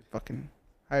 Fucking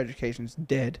higher education's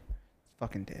dead. It's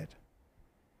fucking dead.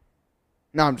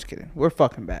 No, I'm just kidding. We're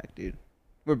fucking back, dude.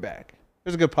 We're back. It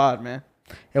was a good pod, man.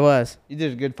 It was. You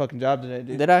did a good fucking job today,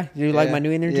 dude. Did I? Did you like Yeah. my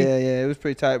new energy? Yeah, it was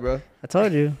pretty tight, bro. I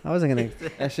told you. I wasn't gonna.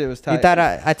 That shit was tight. You thought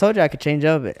I told you I could change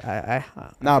up it.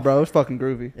 Nah, bro, it was fucking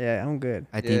groovy. Yeah, I'm good.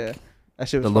 I think Yeah, that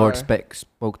shit was the Lord fire.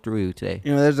 spoke through you today.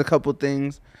 You know, there's a couple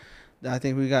things that I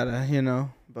think we gotta,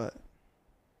 but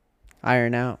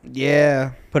Iron out.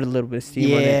 yeah, Put a little bit of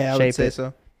steam on it. yeah, I would Shape say it.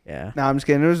 so. Yeah. Nah, I'm just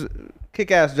kidding. It was a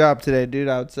kick-ass job today, dude.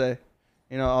 I would say.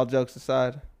 You know, all jokes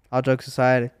aside. All jokes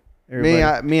aside,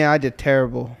 everybody, I did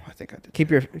terrible. I think I did.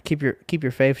 keep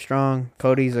your faith strong.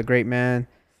 Cody's a great man.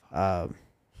 I'm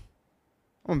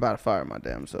about to fire my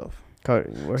damn self. Cody,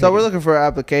 So we're looking for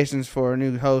applications for a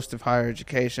new host of higher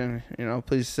education. You know,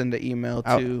 please send an email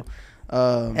Out. to.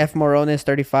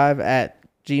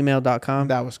 fmorones35@gmail.com.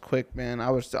 That was quick, man. I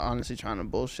was honestly trying to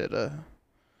bullshit.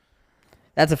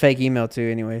 That's a fake email too,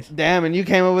 anyways. Damn, and you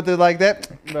came up with it like that.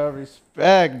 No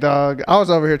respect, dog. I was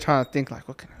over here trying to think like,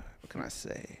 what can I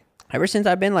say? Ever since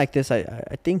I've been like this, I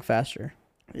think faster.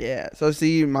 Yeah. So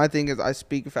see, my thing is I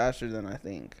speak faster than I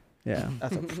think. Yeah.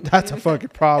 That's a fucking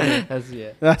problem.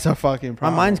 Yeah. That's a fucking My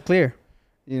problem. mind's clear.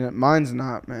 You know, mine's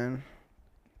not, man.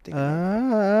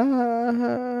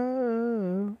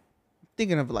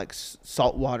 Thinking of like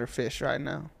saltwater fish right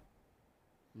now.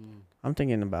 I'm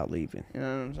thinking about leaving. You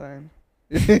know what I'm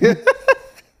saying?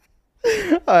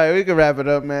 All right, we can wrap it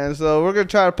up, man. So we're gonna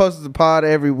try to post the pod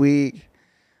every week.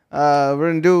 We're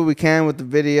gonna do what we can with the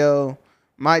video.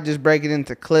 Might just break it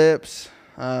into clips.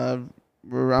 I'm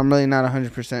really not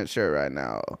 100% sure right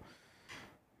now.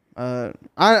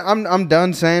 I'm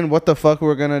done saying what the fuck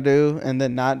we're gonna do and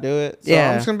then not do it. So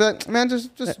Yeah. I'm just gonna be like, man,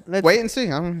 just Let's- wait and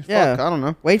see. I don't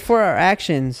know. Wait for our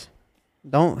actions.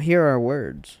 Don't hear our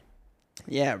words.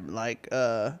 Yeah, like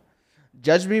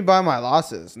judge me by my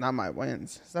losses, not my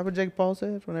wins. Is that what Jake Paul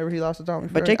said whenever he lost to Tommy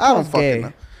Fury? But Jake I don't Paul's fucking gay.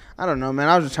 know. I don't know, man.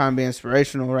 I was just trying to be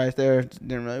inspirational right there. It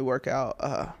didn't really work out.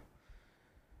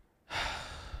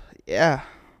 Yeah.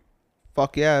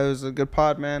 Fuck yeah, it was a good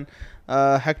pod, man.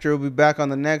 Hector will be back on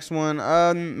the next one.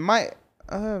 Gonna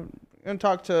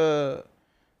talk to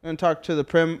the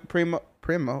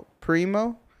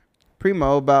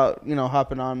Primo about, you know,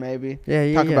 hopping on maybe.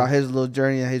 Yeah. Talk about his little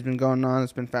journey that he's been going on.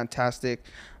 It's been fantastic.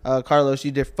 Carlos,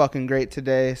 you did fucking great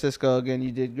today. Cisco, again,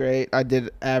 you did great. I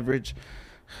did average.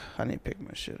 I need to pick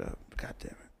my shit up. God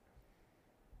damn it.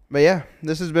 But yeah,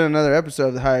 this has been another episode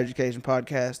of the Higher Education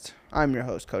Podcast. I'm your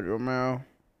host, Cody Romero.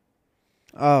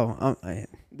 Oh,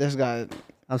 This guy,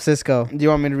 I'm Cisco. do you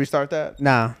want me to restart that?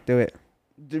 Nah, do it.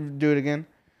 Do it again?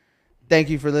 Thank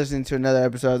you for listening to another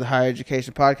episode of the Higher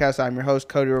Education Podcast. I'm your host,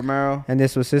 Cody Romero. And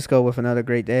this was Cisco with another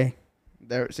great day.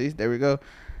 There we go.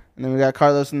 And then we got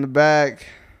Carlos in the back.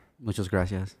 Muchas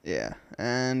gracias. Yeah.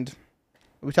 And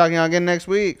we'll be talking again next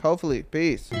week, hopefully.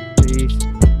 Peace.